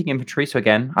on anything infantry. So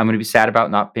again, I'm going to be sad about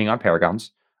not being on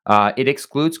paragons. It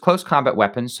excludes close combat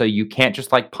weapons, so you can't just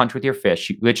punch with your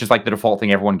fish, which is the default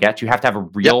thing everyone gets. You have to have a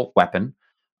real weapon.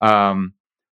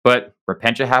 But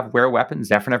Repentia have wear weapons,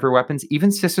 Zephyr have wear weapons.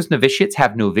 Even Sisters Novitiates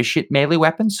have novitiate melee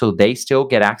weapons, so they still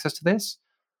get access to this.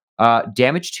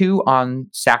 Damage 2 on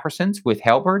Sacrosands with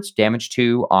Halberds, damage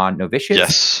 2 on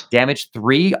novitiates, damage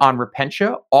 3 on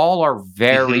Repentia. All are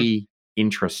very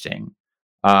interesting.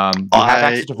 You have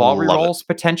access to Vol rerolls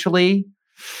potentially.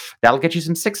 That'll get you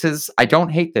some 6s. I don't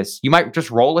hate this. You might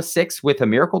just roll a 6 with a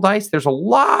miracle dice. There's a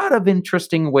lot of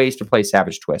interesting ways to play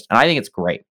Savage Twist, and I think it's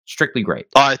great. Strictly great.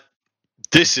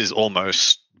 This is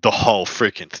almost the whole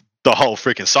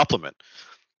freaking supplement.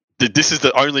 This is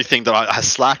the only thing that has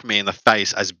slapped me in the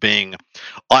face as being,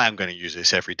 I am going to use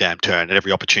this every damn turn, and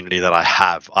every opportunity that I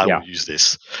have, I will use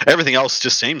this. Everything else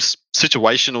just seems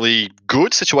situationally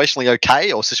good, situationally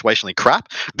okay, or situationally crap.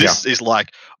 This is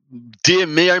dear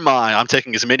me, oh my, I'm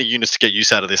taking as many units to get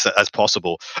use out of this as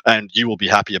possible, and you will be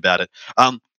happy about it.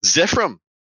 Zephyrum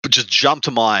just jumped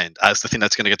to mind as the thing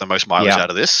that's going to get the most mileage out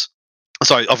of this.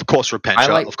 So, of course,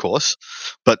 Repentia, of course,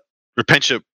 but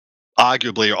Repentia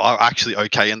arguably are actually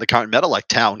okay in the current meta. Like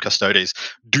Tau and Custodes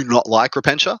do not like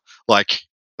Repentia,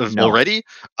 already.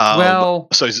 Well,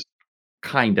 so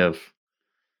kind of.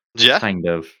 Yeah, kind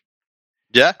of.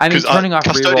 Yeah, I mean, turning off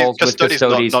rerolls with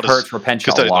Custodes hurts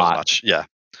Repentia a lot. Not much. Yeah.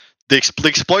 The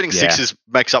exploiting sixes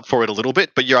makes up for it a little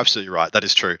bit, but you're absolutely right. That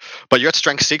is true. But you're at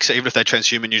strength 6, so even if they're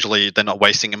transhuman, usually they're not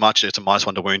wasting much. It's a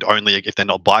 -1 to wound only if they're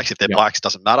not bikes. If they're bikes,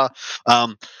 doesn't matter.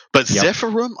 But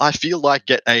Zephyrum, I feel like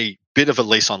get a bit of a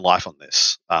lease on life on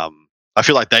this. I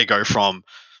feel like they go from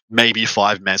maybe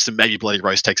 5 mans to maybe Bloody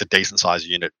Rose takes a decent size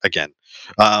unit again.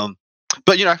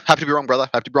 But happy to be wrong, brother.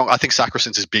 Happy to be wrong. I think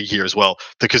Sacrosanct is big here as well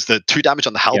because the 2 damage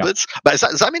on the halberds. But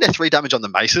does that mean they're 3 damage on the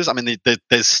maces? I mean,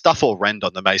 there's stuff or rend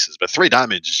on the maces, but 3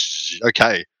 damage,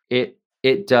 okay.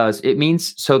 It does. It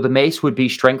means so the mace would be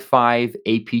strength 5,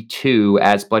 AP 2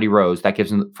 as Bloody Rose. That gives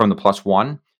them from the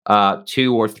 +1,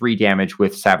 2 or 3 damage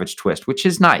with Savage Twist, which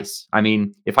is nice. I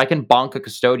mean, if I can bonk a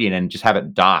Custodian and just have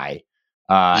it die,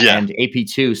 and AP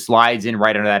 2 slides in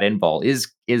right under that invul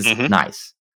is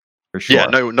nice. For sure. Yeah,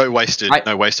 no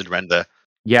wasted rend there.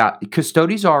 Yeah,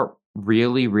 Custodies are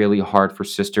really, really hard for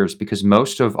sisters because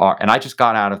most of and I just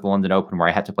got out of the London Open where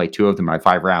I had to play 2 of them in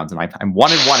 5 rounds, and I'm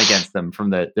 1-1 against them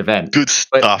from the event. Good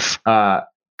stuff.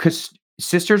 Because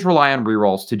sisters rely on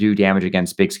rerolls to do damage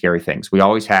against big scary things. We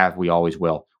always have, we always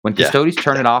will. When Custodies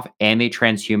turn it off and they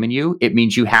transhuman you, it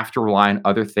means you have to rely on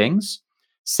other things.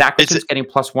 Sacrosanct getting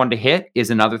 +1 to hit is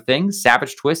another thing.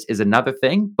 Savage Twist is another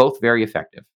thing. Both very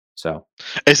effective. So,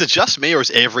 is it just me, or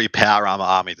is every power armor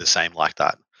army the same like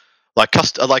that? Like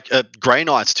Grey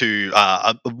Knights too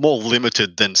are more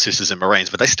limited than Sisters and Marines,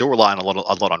 but they still rely on a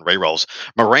lot on rerolls.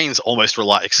 Marines almost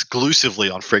rely exclusively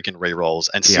on freaking rerolls,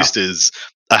 and Sisters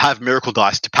have miracle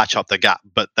dice to patch up the gap,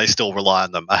 but they still rely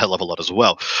on them a hell of a lot as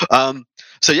well.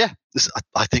 So yeah,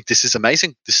 I think this is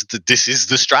amazing. This is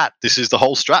the strat. This is the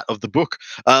whole strat of the book.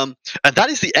 And that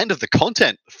is the end of the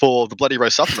content for the Bloody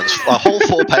Rose supplements. A whole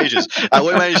 4 pages.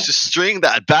 We managed to string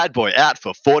that bad boy out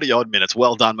for 40-odd minutes.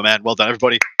 Well done, my man. Well done,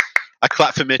 everybody. A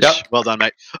clap for Mitch. Yep. Well done,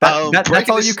 mate. That's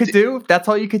all you could do? That's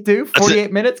all you could do?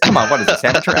 48 minutes? Come on, what is this,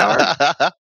 amateur hour?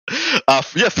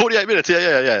 48 minutes.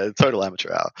 Yeah. Total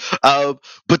amateur hour.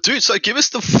 But dude, so give us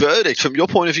the verdict from your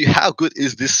point of view. How good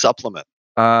is this supplement?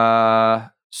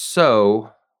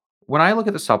 So when I look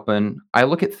at the supplement, I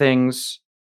look at things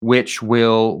which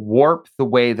will warp the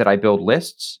way that I build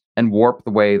lists and warp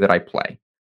the way that I play,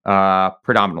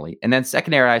 predominantly. And then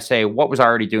secondary, I say, what was I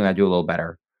already doing? I do a little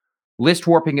better. List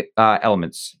warping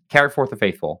elements. Carry Forth the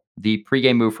Faithful. The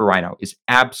pregame move for Rhino is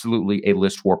absolutely a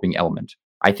list warping element.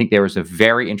 I think there is a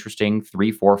very interesting 3,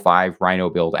 4, 5 Rhino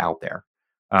build out there,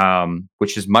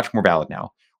 which is much more valid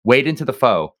now. Wade into the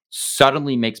Foe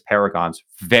suddenly makes Paragons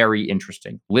very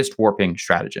interesting. List warping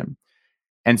stratagem.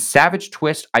 And Savage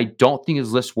Twist, I don't think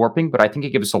is list warping, but I think it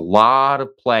gives us a lot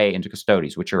of play into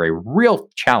Custodies, which are a real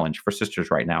challenge for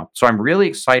Sisters right now. So I'm really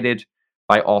excited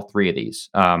by all 3 of these.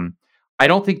 I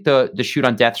don't think the shoot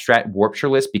on death strat warps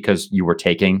your list because you were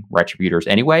taking Retributors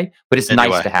anyway, but it's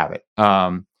nice to have it.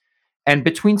 And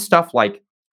between stuff like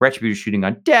Retributor shooting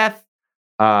on death,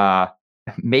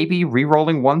 maybe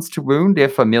re-rolling once to wound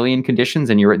if a million conditions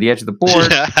and you're at the edge of the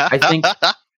board. I think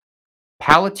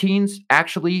Palatine's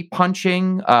actually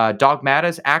punching,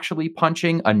 Dogmata's actually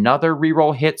punching, another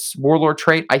re-roll hits Warlord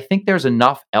trait. I think there's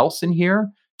enough else in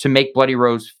here to make Bloody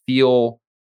Rose feel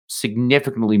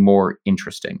significantly more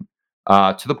interesting.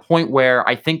 To the point where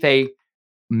I think they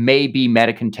may be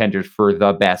meta contenders for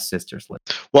the best Sisters list.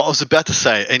 Well, I was about to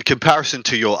say, in comparison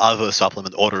to your other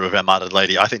supplement, Order of Armated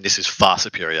Lady, I think this is far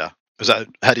superior.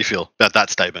 How do you feel about that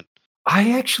statement?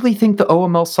 I actually think the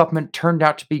OML supplement turned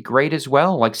out to be great as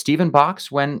well. Like Stephen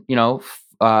Box went 4-1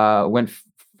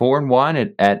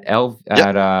 at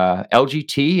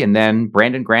LGT, and then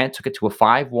Brandon Grant took it to a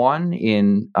 5-1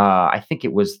 in I think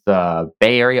it was the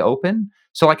Bay Area Open.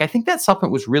 So I think that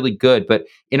supplement was really good, but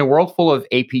in a world full of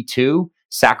AP2,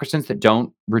 Sacrosancts that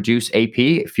don't reduce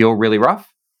AP feel really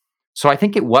rough. So I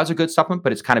think it was a good supplement,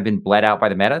 but it's kind of been bled out by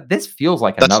the meta. This feels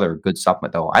like another good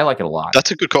supplement, though. I like it a lot.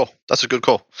 That's a good call. I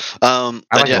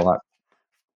like it a lot.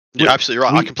 You're absolutely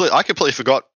right. I completely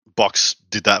forgot Box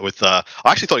did that with. I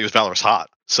actually thought he was Valorous Heart.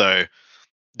 So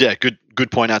yeah,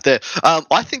 good point out there.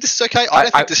 I think this is okay. I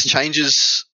don't think this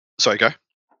changes. Sorry, go.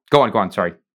 Go on.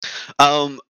 Sorry.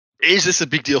 Is this a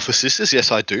big deal for Sisters?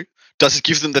 Yes, I do. Does it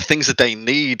give them the things that they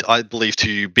need, I believe,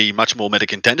 to be much more meta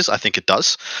contenders? I think it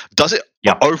does. Does it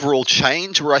overall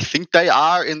change where I think they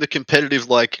are in the competitive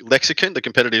lexicon, the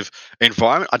competitive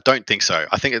environment? I don't think so.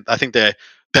 I think the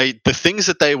things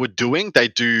that they were doing, they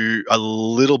do a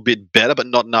little bit better, but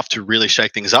not enough to really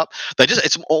shake things up.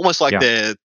 It's almost like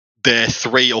their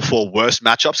 3 or 4 worst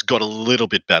matchups got a little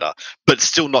bit better, but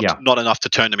still not enough to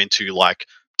turn them into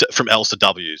from L's to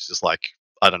W's. It's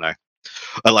I don't know.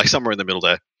 Like somewhere in the middle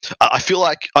there. I feel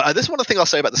like this is one of the things I'll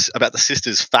say about the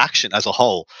Sisters faction as a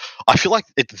whole. I feel like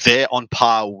they're on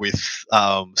par with,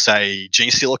 say, Gene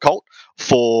Stealer Cult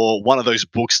for one of those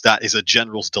books that is a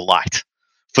general's delight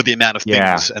for the amount of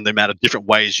things and the amount of different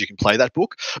ways you can play that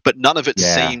book. But none of it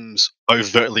seems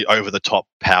overtly over the top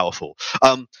powerful.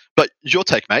 But your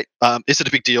take, mate, is it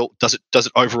a big deal? Does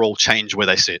it overall change where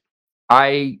they sit?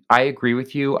 I agree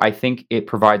with you. I think it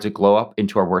provides a glow up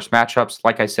into our worst matchups.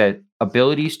 Like I said,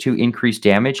 abilities to increase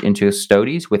damage into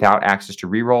Stodes without access to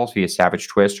rerolls via Savage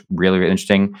Twist, really, really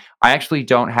interesting. I actually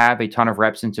don't have a ton of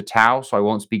reps into Tau, so I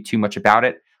won't speak too much about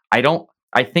it.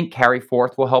 I think Carry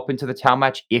Forth will help into the Tau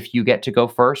match if you get to go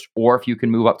first, or if you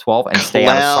can move up 12 and stay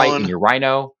out of sight in your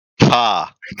Rhino.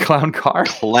 Clown car.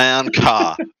 Clown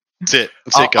car. That's it.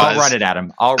 Guys. I'll run it,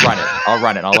 Adam. I'll run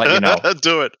it. I'll let you know.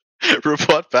 Do it.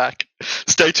 Report back.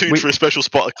 Stay tuned for a special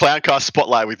Clown Car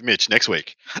Spotlight with Mitch next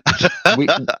week.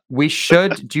 we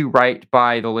should do right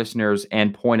by the listeners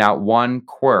and point out one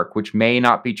quirk, which may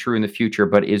not be true in the future,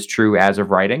 but is true as of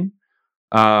writing.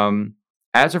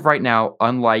 As of right now,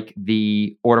 unlike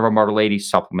the Order of Our Mortal Lady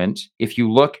supplement, if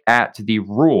you look at the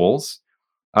rules,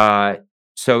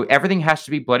 so everything has to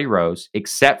be Bloody Rose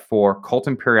except for Cult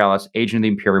Imperialis, Agent of the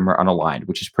Imperium, or Unaligned,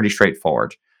 which is pretty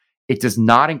straightforward. It does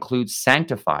not include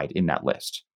Sanctified in that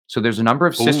list. So there's a number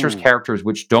of Sisters characters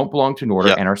which don't belong to an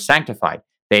order and are sanctified.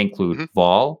 They include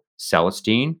Vol,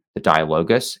 Celestine, the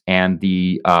Dialogus, and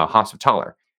the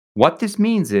Hospitaller. What this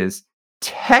means is,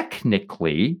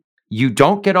 technically, you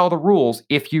don't get all the rules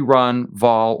if you run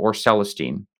Vol or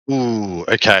Celestine. Ooh,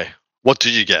 okay. What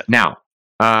do you get? Now,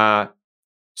 and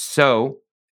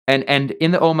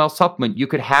in the OML supplement, you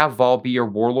could have Vol be your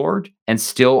Warlord and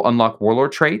still unlock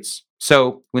Warlord traits.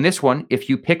 So in this one, if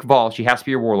you pick Vol, she has to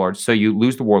be your Warlord, so you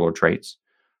lose the Warlord traits.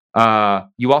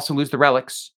 You also lose the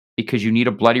relics because you need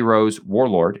a Bloody Rose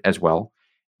Warlord as well.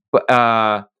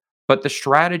 But the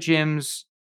stratagems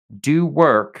do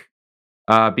work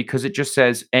because it just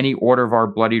says any Order of Our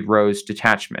Bloodied Rose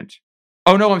detachment.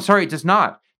 Oh no, I'm sorry, it does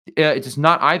not. It does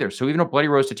not either. So even a Bloody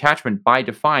Rose detachment by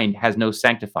defined has no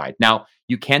Sanctified. Now,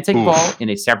 you can take Vol in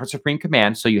a separate Supreme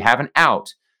Command, so you have an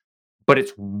out, but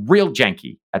it's real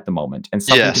janky at the moment and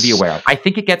something to be aware of. I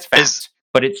think it gets fast,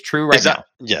 but it's true right now.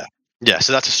 Yeah.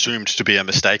 So that's assumed to be a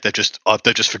mistake. They've just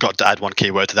forgot to add one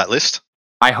keyword to that list.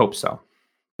 I hope so.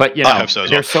 But I hope so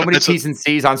there's so many T's and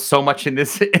C's on so much in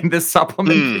this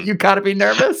supplement. You got to be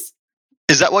nervous.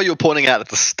 Is that why you were pointing out at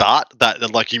the start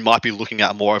that you might be looking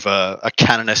at more of a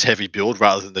Canoness heavy build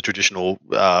rather than the traditional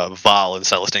Val and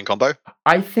Celestine combo?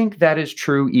 I think that is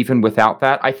true even without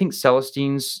that. I think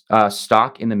Celestine's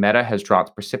stock in the meta has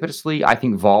dropped precipitously. I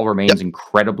think Vol remains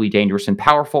incredibly dangerous and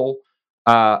powerful.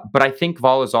 But I think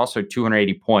Vol is also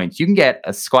 280 points. You can get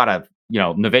a squad of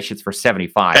novitiates for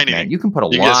 75. Man, you can put a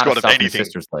lot of stuff in the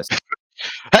Sisters list.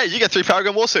 Hey, you get 3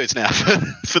 Paragon Warsuits now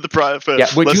for the price.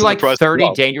 Would you like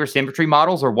 30 dangerous infantry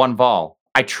models or 1 Vol?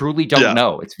 I truly don't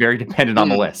know. It's very dependent on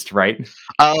the list, right?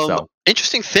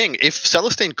 Interesting thing. If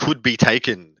Celestine could be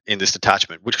taken in this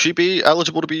detachment, would she be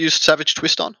eligible to be used Savage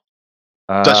Twist on?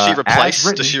 Does she replace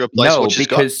what she's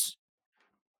got?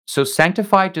 So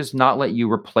Sanctified does not let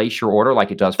you replace your order like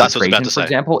it does for Trajan, for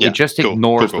example. It just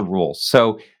ignores the rules.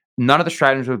 So none of the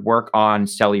stratagems would work on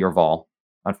Celi or Vol,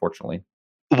 unfortunately.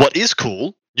 What is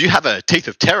cool, you have a Teeth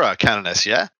of Terror Canoness,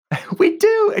 yeah? We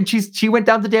do, and she went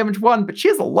down to damage 1, but she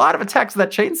has a lot of attacks with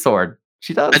that chainsword.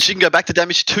 She does. And she can go back to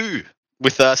damage 2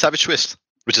 with Savage Twist,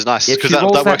 which is nice, because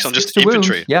that works on just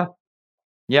infantry. Yeah.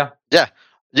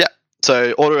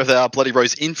 So Order of our Bloody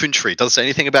Rose infantry. Doesn't say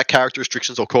anything about character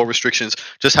restrictions or core restrictions,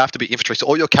 just have to be infantry. So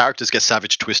all your characters get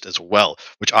Savage Twist as well,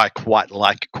 which I quite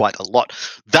like quite a lot.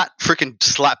 That freaking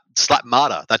slap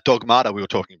martyr, that dog martyr we were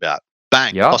talking about.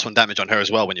 Bang, +1 damage on her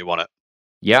as well when you want it.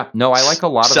 Yeah, no, I like a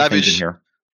lot of the things in here.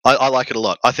 I like it a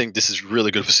lot. I think this is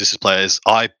really good for Sisters players.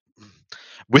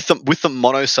 With the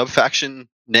mono sub-faction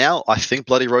now, I think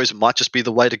Bloody Rose might just be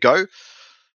the way to go.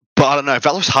 But I don't know,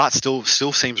 Valorous Heart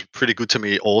still seems pretty good to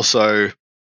me also.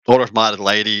 Order of Mighty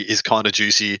Lady is kind of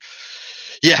juicy.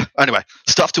 Yeah, anyway,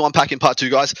 stuff to unpack in part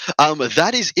 2, guys.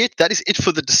 That is it. That is it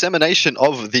for the dissemination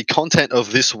of the content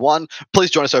of this one. Please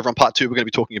join us over on part 2. We're going to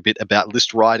be talking a bit about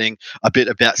list writing, a bit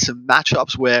about some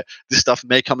matchups where this stuff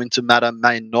may come into matter,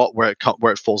 may not, where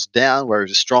it falls down, where it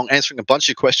is strong, answering a bunch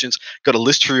of questions. Got a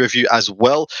list to review as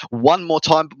well. One more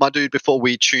time, my dude, before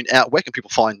we tune out, where can people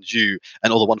find you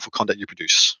and all the wonderful content you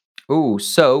produce? Ooh,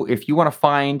 so if you want to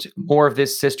find more of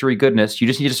this sistery goodness, you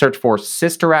just need to search for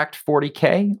Sister Act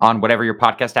 40K on whatever your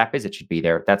podcast app is. It should be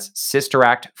there. That's Sister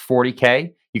Act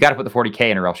 40K. You got to put the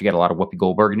 40K in or else you get a lot of Whoopi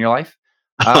Goldberg in your life.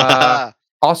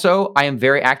 Also, I am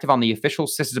very active on the official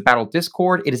Sisters of Battle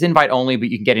Discord. It is invite only, but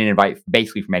you can get an invite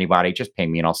basically from anybody. Just ping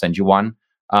me and I'll send you one.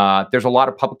 There's a lot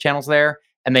of public channels there,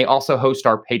 and they also host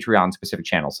our Patreon specific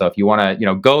channel. So if you want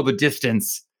to, go the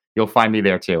distance, you'll find me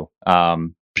there too.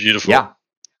 Beautiful. Yeah.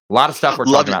 A lot of stuff we're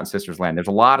talking about in Sisters Land. There's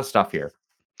a lot of stuff here.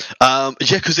 Yeah,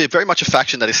 because they're very much a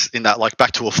faction that is in that like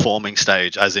back to a forming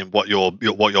stage, as in what your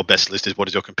best list is, what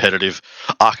is your competitive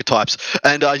archetypes,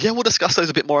 and we'll discuss those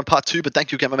a bit more in part 2. But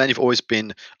thank you again, my man. You've always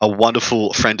been a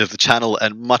wonderful friend of the channel,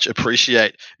 and much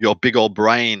appreciate your big old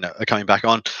brain coming back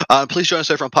on. Please join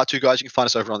us over on part 2, guys. You can find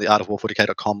us over on the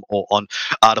artofwar40k.com or on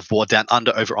Art of War Down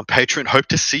Under over on Patreon. Hope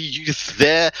to see you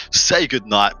there. Say good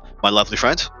night, my lovely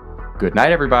friend. Good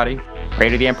night, everybody. Pray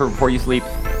to the Emperor before you sleep.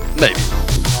 Maybe.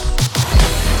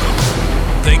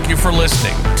 Thank you for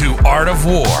listening to Art of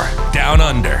War Down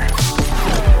Under,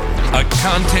 a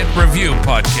content review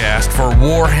podcast for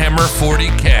Warhammer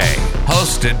 40k,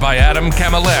 hosted by Adam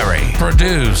Camilleri,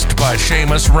 produced by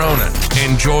Seamus Ronan.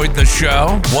 Enjoyed the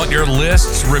show? Want your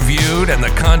lists reviewed and the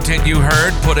content you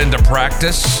heard put into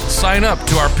practice? Sign up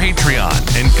to our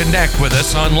Patreon and connect with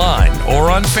us online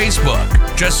or on Facebook.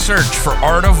 Just search for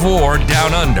Art of War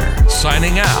Down Under.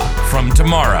 Signing out from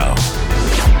tomorrow.